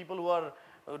people who are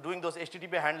doing those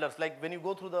HTTP handlers, like when you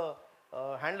go through the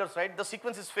handlers, right, the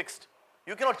sequence is fixed.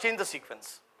 You cannot change the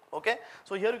sequence. Okay,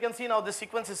 so here you can see now this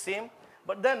sequence is same,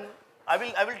 but then I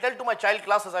will tell to my child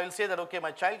classes, I will say that, okay,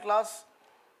 my child class,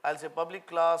 I'll say public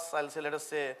class, I'll say, let us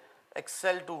say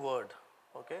Excel to Word.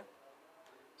 Okay,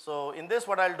 so in this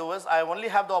what I'll do is I only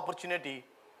have the opportunity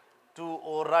to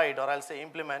override, or I'll say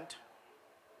implement.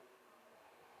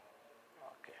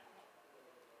 Okay,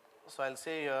 so I'll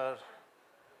say here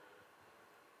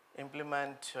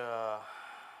implement, yeah.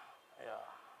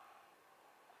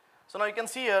 So now you can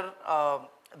see here,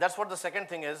 that's what the second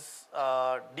thing is,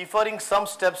 deferring some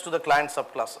steps to the client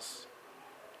subclasses.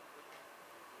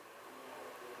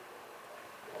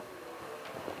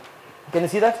 Can you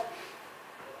see that?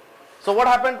 So what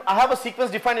happened, I have a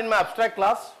sequence defined in my abstract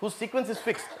class whose sequence is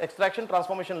fixed, extraction,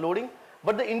 transformation, loading,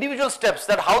 but the individual steps,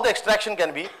 that how the extraction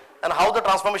can be and how the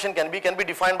transformation can be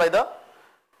defined by the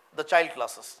child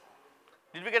classes.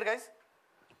 Did we get, guys?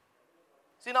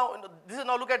 See now,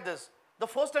 now look at this. The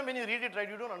first time when you read it, right,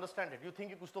 you don't understand it. You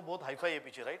think it's both hi-fi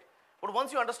APG, right? But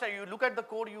once you understand, you look at the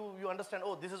code, you understand,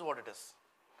 oh, this is what it is.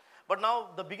 But now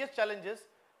the biggest challenge is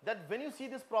that when you see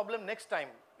this problem next time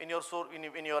in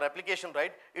your application,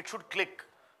 right, it should click.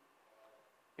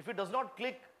 If it does not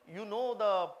click, you know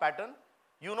the pattern,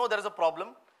 you know there is a problem,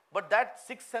 but that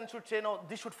sixth sense should say, no,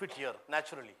 this should fit here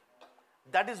naturally.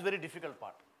 That is very difficult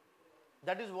part.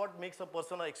 That is what makes a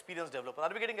person an experienced developer.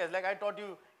 Are we getting, guys? Like I taught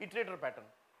you iterator pattern.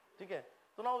 Okay?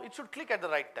 So now it should click at the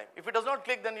right time. If it does not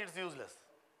click, then it's useless.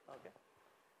 Okay.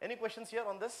 Any questions here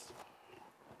on this?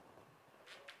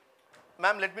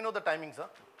 Ma'am, let me know the timings, huh?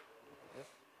 Yes.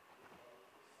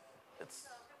 It's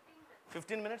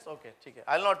 15 minutes? Okay, okay.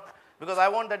 I'll not, because I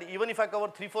want that even if I cover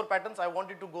 3-4 patterns, I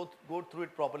want it to go through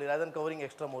it properly rather than covering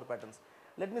extra more patterns.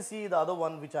 Let me see the other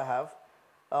one which I have.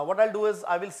 What I'll do is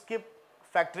I will skip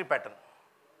factory pattern.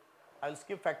 I'll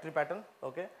skip factory pattern,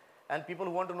 okay? And people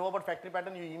who want to know about factory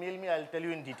pattern, you email me, I'll tell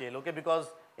you in detail, okay? Because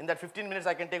in that 15 minutes,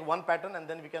 I can take one pattern and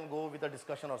then we can go with a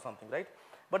discussion or something, right?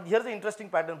 But here's the interesting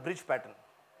pattern, bridge pattern.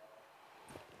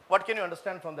 What can you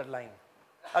understand from that line?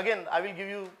 Again, I will give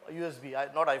you a USB,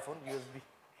 not iPhone, USB.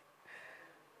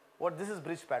 What this is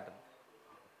bridge pattern.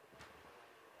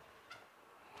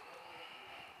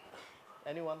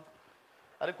 Anyone?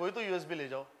 अरे कोई तो USB ले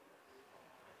जाओ.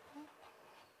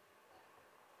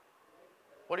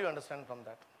 What do you understand from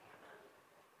that?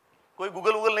 कोई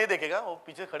Google नहीं देखेगा, वो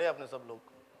पीछे खड़े अपने सब लोग.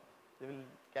 They will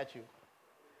catch you.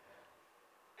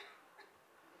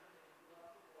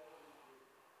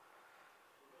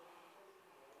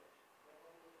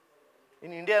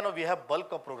 In India, we have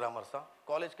bulk of programmers.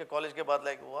 College के बाद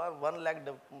like 1 lakh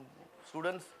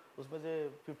students, उसमें से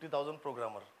 50,000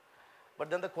 programmer. But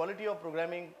then the quality of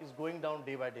programming is going down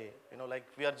day by day. Like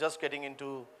we are just getting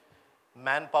into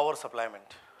manpower supplement.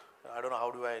 I don't know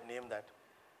how do I name that.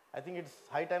 I think it's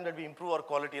high time that we improve our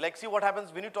quality. Like see what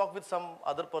happens when you talk with some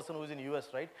other person who is in US,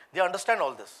 right? They understand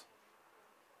all this.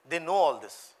 They know all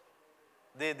this.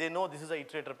 They know this is a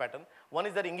iterator pattern. One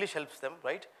is that English helps them,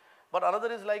 right? But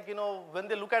another is like, when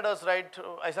they look at us, right,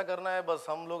 ऐसा करना है बस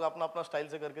हम लोग अपना style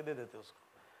से करके दे देते उसको.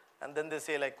 And then they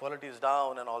say like quality is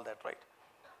down and all that, right?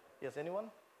 Yes, anyone?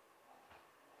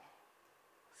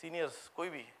 Seniors, कोई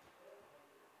भी?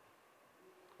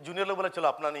 Junior लोग बोला चलो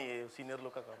अपना नहीं है, senior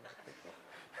लोग का काम है.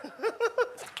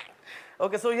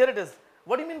 Okay, so here it is.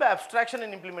 What do you mean by abstraction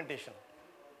and implementation?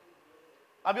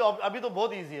 अभी तो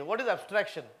बहुत easy है. What is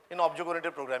abstraction in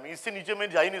object-oriented programming? इससे नीचे मैं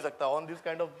जा ही नहीं सकता on this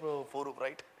kind of forum,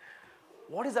 right?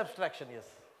 What is abstraction? Yes.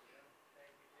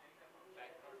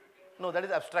 No, that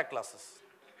is abstract classes.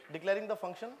 Declaring the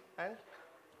function and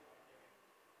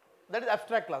that is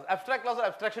abstract class. Abstract class or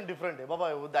abstraction different है. Baba,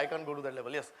 I can't go to that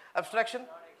level. Yes. Abstraction.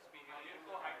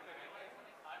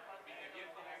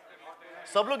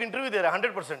 सब लोग interview दे रहे हैं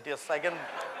 100%. Yes, I can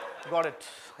got it.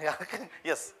 Yeah.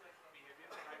 Yes.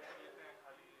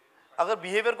 अगर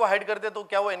behavior को hide कर दे तो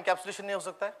क्या वो encapsulation नहीं हो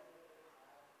सकता है?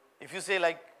 If you say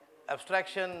like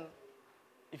abstraction,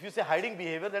 if you say hiding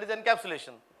behavior, that is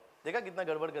encapsulation. देखा कितना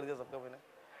गड़बड़ कर दिया सबका मैंने?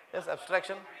 Yes,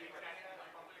 abstraction.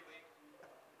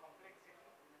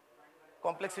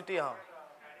 Complexity हाँ.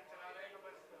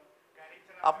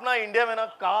 अपना इंडिया में ना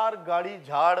कार, गाड़ी,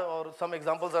 झाड़ और some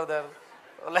examples are there.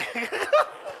 Like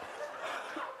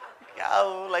क्या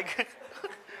हो like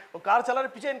वो कार चला रहे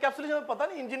पीछे encapsulation में पता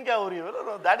नहीं इंजन क्या हो रही है.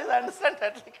 No, that is I understand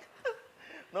that.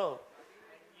 No.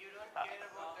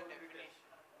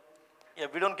 Yeah,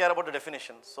 we don't care about the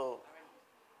definition. So.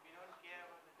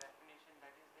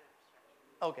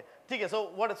 Okay, ठीक है.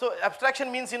 So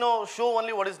abstraction means show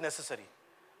only what is necessary.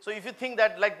 So if you think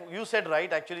that like you said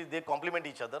right, actually they complement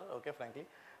each other. Okay, frankly.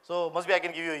 So must be I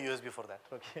can give you a USB for that.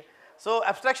 Okay. So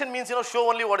abstraction means show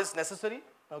only what is necessary.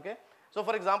 Okay. So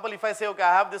for example, if I say okay,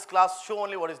 I have this class, show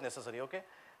only what is necessary. Okay.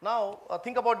 Now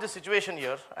think about this situation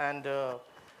here, and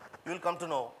you will come to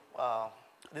know.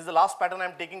 This is the last pattern I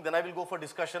am taking. Then I will go for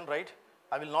discussion. Right.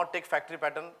 I will not take factory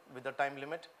pattern with the time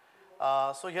limit.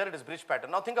 So here it is bridge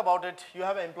pattern. Now think about it. You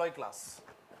have an employee class.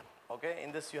 Okay.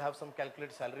 In this you have some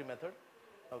calculate salary method.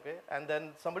 Okay. And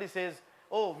then somebody says,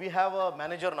 oh, we have a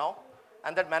manager now,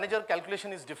 and that manager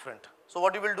calculation is different. So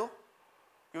what you will do?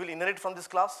 You will inherit from this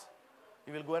class.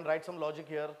 You will go and write some logic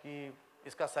here कि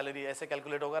इसका salary ऐसे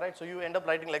calculate होगा, right? So you end up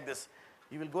writing like this.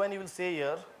 You will go and you will say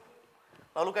here.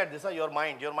 Now look at this. Your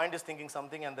mind is thinking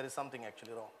something, and there is something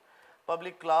actually wrong.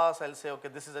 Public class, I'll say okay,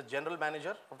 this is a general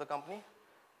manager of the company,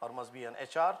 or must be an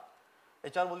HR.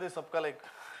 HR बोलते हैं सबका like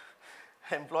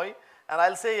employee, and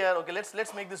I'll say here okay,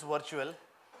 let's make this virtual,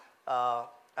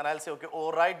 and I'll say okay,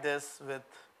 override this with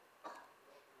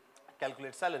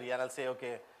calculate salary, and I'll say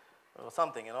okay.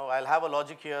 Something, I'll have a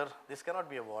logic here. This cannot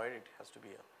be a void, it has to be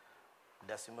a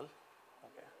decimal.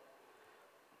 Okay.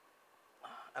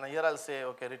 And here I'll say,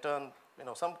 okay, return,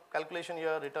 some calculation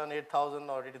here, return 8,000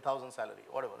 or 80,000 salary,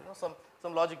 whatever, some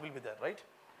logic will be there, right?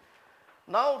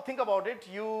 Now think about it,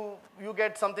 you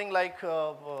get something like,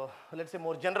 let's say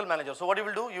more general manager. So what you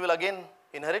will do, you will again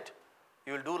inherit,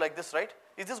 you will do like this, right?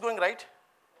 Is this going right?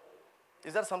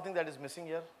 Is there something that is missing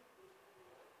here?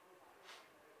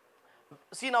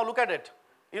 See now look at it,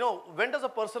 when does a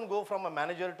person go from a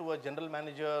manager to a general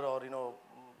manager or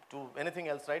to anything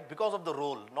else, right? Because of the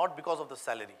role, not because of the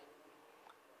salary.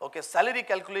 Okay, salary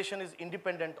calculation is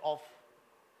independent of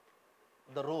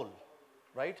the role,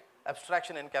 right?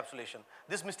 Abstraction encapsulation.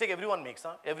 This mistake everyone makes,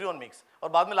 everyone makes. और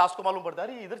बाद में last को मालूम पड़ता है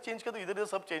अरे इधर change किया तो इधर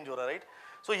सब change हो रहा है, right?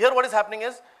 So here what is happening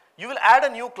is you will add a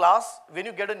new class when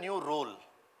you get a new role.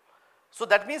 So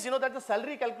that means that the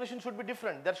salary calculation should be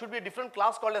different. There should be a different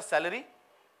class called as salary,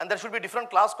 and there should be a different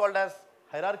class called as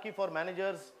hierarchy for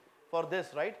managers for this,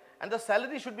 right? And the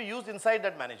salary should be used inside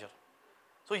that manager.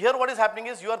 So here what is happening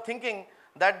is you are thinking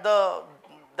that the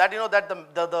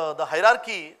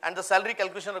hierarchy and the salary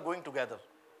calculation are going together.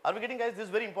 Are we getting, guys? This is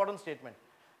very important statement.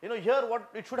 Here what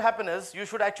it should happen is you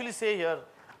should actually say here,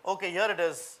 okay, here it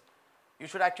is. You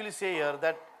should actually say here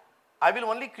that I will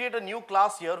only create a new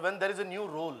class here when there is a new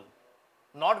role,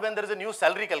 not when there is a new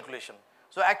salary calculation.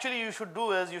 So actually you should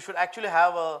do is you should actually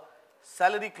have a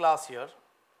salary class here,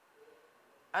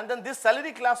 and then this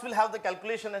salary class will have the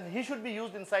calculation and he should be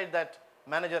used inside that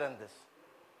manager, and this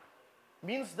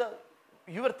means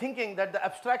you were thinking that the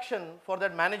abstraction for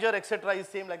that manager etc. is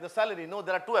same like the salary. No,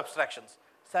 there are two abstractions,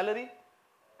 salary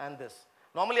and this.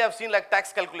 Normally I have seen like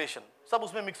tax calculation, sab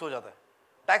usme mix ho jata hai.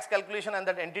 Tax calculation and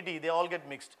that entity, they all get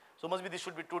mixed. So must be this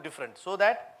should be two different, so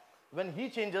that when he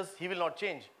changes, he will not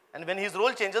change, and when his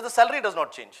role changes, the salary does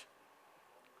not change.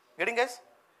 Getting, guys?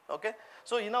 Okay.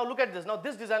 So you now look at this. Now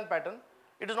this design pattern,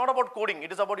 it is not about coding,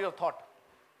 it is about your thought.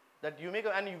 That you make,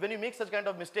 and when you make such kind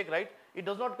of mistake, right, it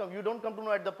does not come, you don't come to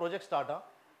know at the project start.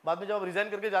 बाद में जब आप resign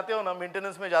करके जाते हो ना,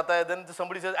 maintenance में जाता है, then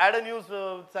somebody says add a new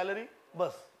salary,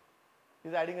 bus,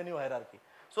 he's adding a new hierarchy.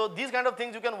 So these kind of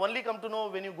things you can only come to know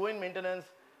when you go in maintenance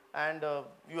and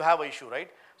you have an issue,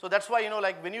 right? So that's why,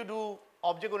 like when you do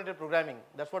object-oriented programming,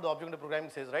 that's what the object-oriented programming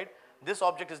says, right? This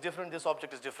object is different, this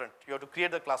object is different. You have to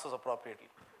create the classes appropriately,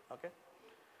 okay?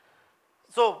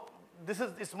 So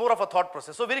it's more of a thought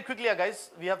process. So very quickly,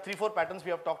 guys, we have 3-4 patterns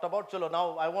we have talked about. Chalo,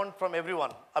 now I want from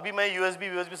everyone. Abhi मैं USB,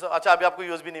 अच्छा अभी आपको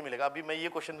USB नहीं मिलेगा. अभी मैं ये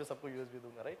question में सबको USB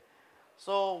दूंगा, right?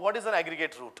 So what is an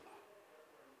aggregate root?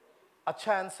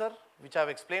 अच्छा answer, which I have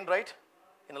explained, right?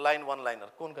 In a line, one-liner.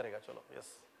 कौन करेगा? चलो, yes.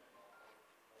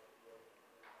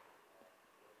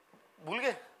 भूल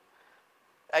गए?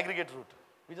 Aggregate root.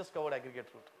 We just covered aggregate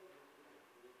root.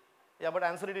 Yeah, but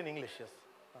answer it in English, yes.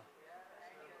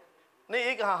 नहीं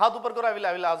एक हाथ ऊपर करो,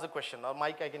 I will ask the question, or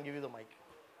mic, I can give you the mic.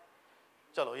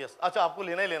 चलो, yes. अच्छा आपको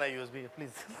लेना ही लेना है USB,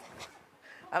 please.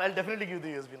 And I'll definitely give the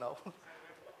USB now.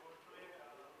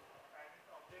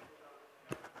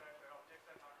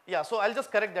 Yeah, so I'll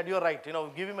just correct that. You're right.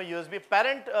 Give him a USB.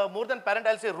 Parent, more than parent,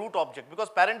 I'll say root object, because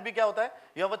parent भी क्या होता है?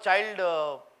 You have a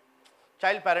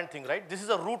child parent thing, right? This is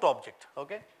a root object.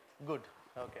 Okay, good.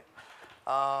 Okay.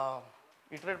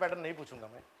 Iterate pattern नहीं पूछूंगा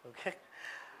मैं. Okay.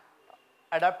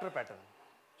 Adapter pattern.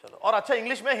 चलो. और अच्छा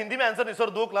इंग्लिश में, हिंदी में आंसर नहीं सर,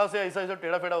 2 क्लास है ऐसा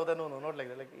टेढ़ा फेड़ा होता है. No, not like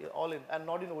that. Like all in, and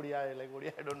not in ODI. Like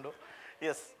ODI, I don't know.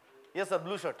 Yes, sir.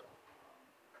 Blue shirt.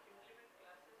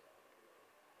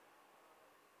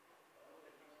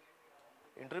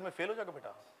 Interview में फेल हो जाएगा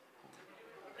बेटा.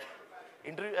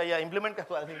 इंटरव्यू या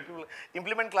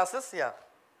implement classes, yeah.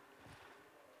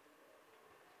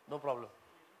 No problem.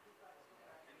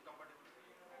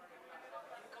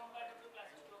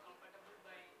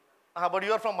 But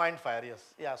you are from Mindfire,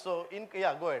 yes. Yeah, so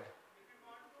go ahead.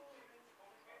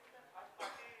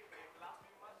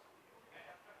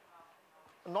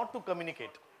 Not to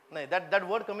communicate. No, that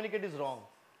word communicate is wrong.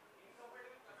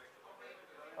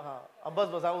 अब बस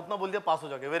उतना बोल दिया पास हो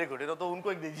जाओगे. Very good. तो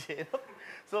उनको एक दीजिए.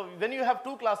 So when you have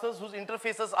two classes whose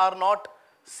interfaces are not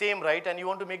same, right, and you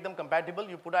want to make them compatible,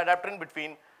 you put an adapter in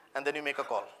between, and then you make a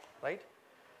call, right?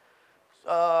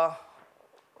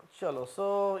 चलो.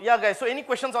 So yeah, guys. So any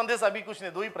questions on this? अभी कुछ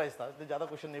नहीं, 2 ही price था, ज़्यादा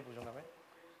question नहीं पूछूंगा मैं.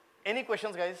 Any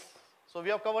questions, guys? So we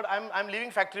have covered. I'm leaving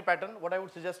factory pattern. What I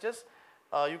would suggest is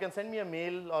you can send me a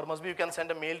mail, or must be you can send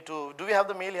a mail to. Do we have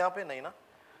the mail यहाँ पे? नहीं ना?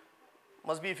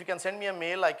 Must be if you can send me a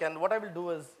mail, I can. What I will do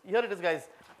is, here it is, guys.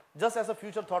 Just as a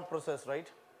future thought process, right?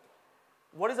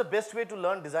 What is the best way to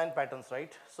learn design patterns,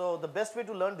 right? So the best way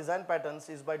to learn design patterns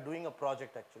is by doing a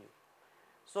project actually.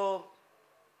 So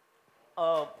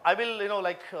I will,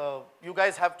 you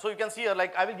guys have, so you can see here,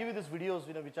 like I will give you these videos,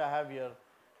 which I have here.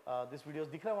 These videos,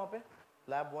 दिख रहा है वहाँ पे?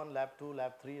 Lab 1, Lab 2,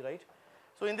 Lab 3, right?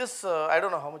 So in this, I don't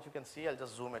know how much you can see. I'll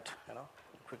just zoom it,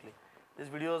 quickly. These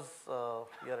videos,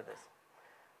 here it is.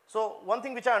 So one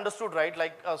thing which I understood, right?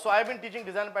 So I've been teaching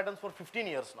design patterns for 15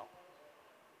 years now.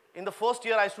 In the first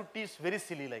year, I used to teach very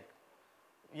silly, like,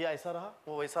 ये ऐसा रहा,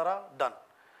 वो वैसा रहा, done.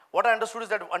 What I understood is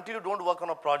that until you don't work on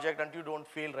a project, until you don't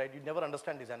fail, right, you never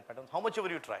understand design patterns, how much ever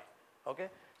you try, okay?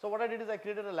 So what I did is I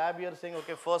created a lab here saying,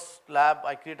 okay, first lab,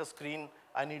 I create a screen,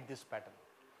 I need this pattern.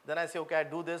 Then I say, okay, I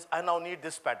do this, I now need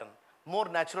this pattern. More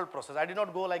natural process. I did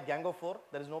not go like Gang of 4,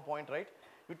 there is no point, right?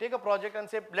 You take a project and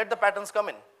say, let the patterns come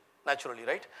in naturally,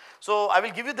 right? So I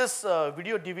will give you this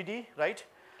video DVD, right?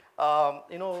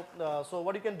 So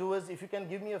what you can do is, if you can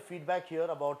give me a feedback here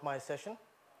about my session.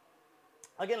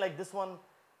 Again, like this one,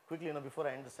 quickly, before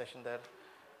I end the session there,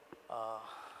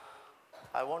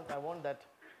 I want that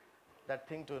that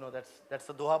thing to, that's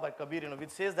the Doha by Kabir,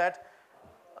 which says that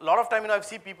a lot of time, I've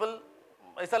seen people,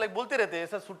 ऐसा like बोलते रहते हैं,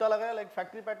 ऐसा सूटा लगाया like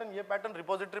factory pattern, ये pattern,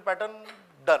 repository pattern,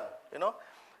 done,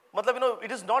 मतलब,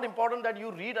 it is not important that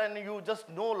you read and you just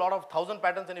know a lot of 1,000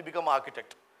 patterns and you become an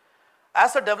architect.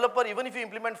 As a developer, even if you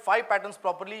implement 5 patterns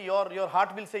properly, your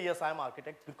heart will say, yes, I am an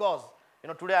architect because,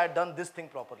 today I had done this thing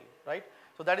properly, right?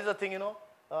 So that is the thing,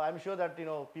 I'm sure that,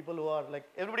 people who are like,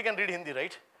 everybody can read Hindi,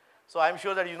 right? So I'm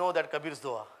sure that you know that Kabir's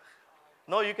Doha.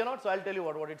 No, you cannot, so I'll tell you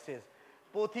what it says.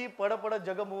 Pothi pada pada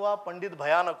jagamua pandit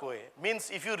bhayana koe. Means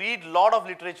if you read lot of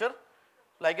literature,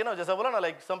 like, jaisa bola na,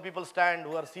 like some people stand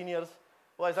who are seniors,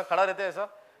 wo aisa khada rehte aisa,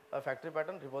 factory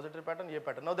pattern, repository pattern, ye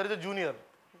pattern. Now there is a junior.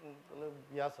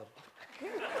 Yeah, sir.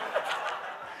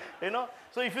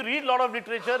 So if you read lot of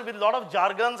literature with lot of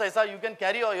jargons, aisa, you can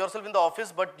carry yourself in the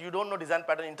office, but you don't know design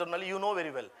pattern internally, you know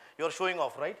very well. You're showing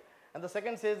off, right? And the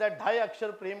second says that dhai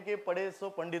akshar prem ke pade so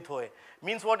pandit hoye.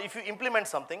 Means what? If you implement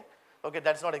something, okay,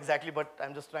 that's not exactly, but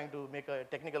I'm just trying to make a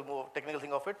technical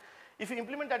thing of it. If you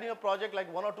implement that in your project,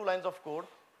 like 1 or 2 lines of code,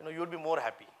 you will be more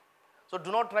happy. So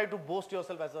do not try to boast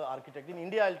yourself as an architect. In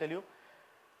India, I'll tell you,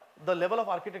 the level of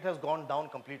architect has gone down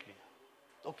completely.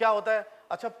 So क्या होता है?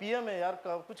 अच्छा PM है यार,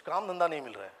 कुछ काम धंधा नहीं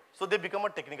मिल रहा है. So they become a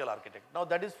technical architect. Now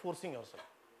that is forcing yourself.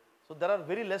 So there are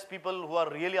very less people who are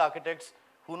really architects,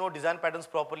 who know design patterns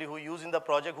properly, who use in the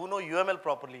project, who know UML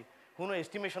properly, who know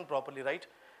estimation properly, right?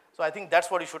 So I think that's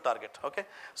what you should target, okay?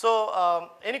 So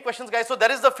any questions, guys? So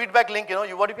there is the feedback link,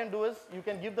 what you can do is, you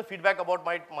can give the feedback about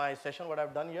my session, what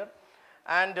I've done here.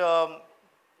 And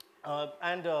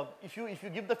if you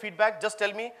give the feedback, just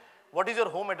tell me, what is your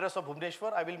home address of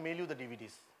Bhubaneswar? I will mail you the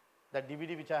DVDs. That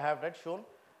DVD which I have shown,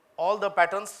 all the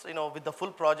patterns, with the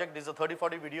full project. This is a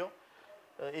 30-40 video.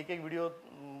 एक video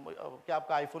क्या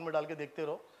आपका iPhone में डाल के देखते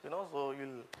रहो, so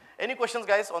you'll. Any questions,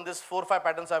 guys, on this 4 or 5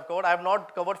 patterns I've covered? I have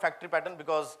not covered factory pattern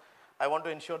because I want to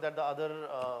ensure that the other,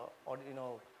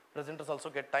 presenters also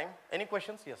get time. Any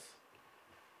questions? Yes.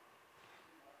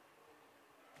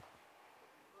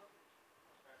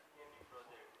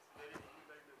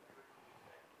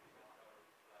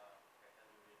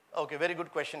 Okay, very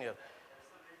good question here.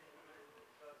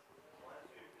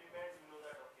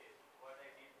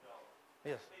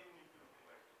 Yes.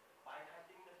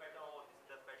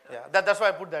 Yeah, that's why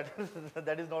I put that.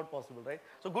 That is not possible, right?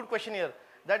 So good question here.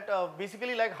 That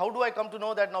basically, like, how do I come to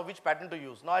know that now which pattern to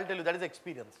use? Now I'll tell you, that is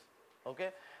experience. Okay.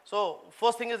 So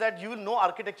first thing is that you will know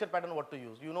architecture pattern what to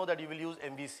use. You know that you will use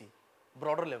MVC,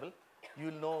 broader level. You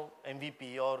will know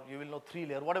MVP, or you will know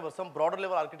 3-layer, whatever, some broader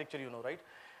level architecture, right?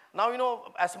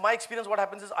 Now, as my experience, what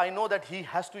happens is I know that he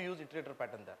has to use iterator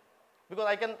pattern there, because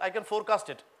I can forecast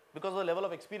it. Because of the level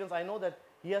of experience, I know that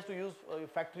he has to use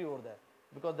factory over there,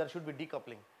 because there should be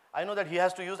decoupling. I know that he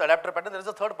has to use adapter pattern, there is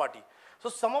a third party. So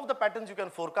some of the patterns you can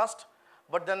forecast,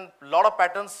 but then a lot of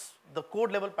patterns, the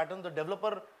code level patterns, the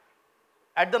developer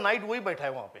at the night wahi baitha hai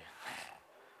wahan pe.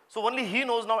 So only he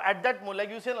knows now at that moment, like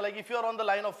you say, like if you are on the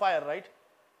line of fire, right?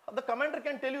 The commander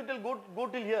can tell you go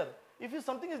till here. If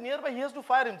something is nearby, he has to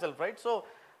fire himself, right? So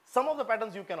some of the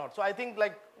patterns you cannot. So I think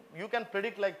like you can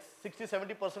predict like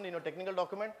 60-70% in your technical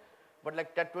document, but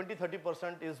like that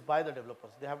 20-30% is by the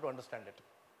developers. They have to understand it.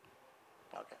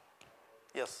 Okay.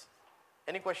 Yes.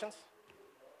 Any questions?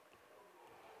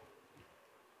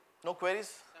 No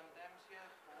queries? Sometimes you are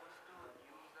forced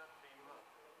to use a framework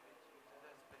which uses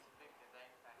a specific design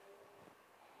pattern.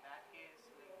 In that case,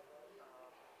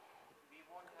 we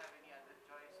won't have any other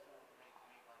choice to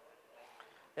make on the design.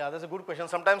 Yeah, that's a good question.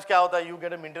 Sometimes क्या होता है, you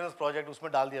get a maintenance project,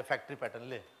 उसमें डाल दिया factory pattern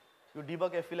ले. You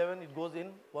debug F11, it goes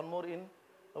in, one more in.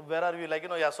 Where are we? Like,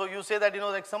 yeah. So you say that,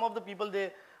 like some of the people,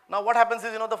 now what happens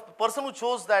is, the person who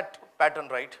chose that pattern,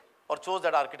 right, or chose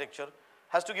that architecture,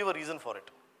 has to give a reason for it.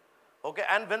 Okay,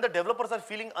 and when the developers are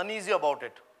feeling uneasy about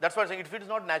it, that's why I'm saying, if it is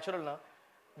not natural, na,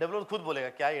 developer खुद बोलेगा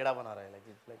क्या येड़ा बना रहा है, like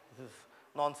it's like this is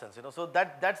nonsense, So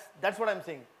that's what I'm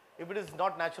saying. If it is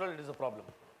not natural, it is a problem.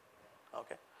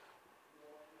 Okay.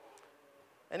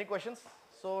 Any questions?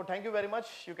 So thank you very much.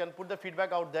 You can put the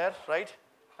feedback out there, right?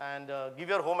 And give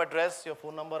your home address, your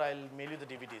phone number. I'll mail you the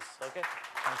DVDs. Okay.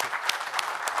 Thank you.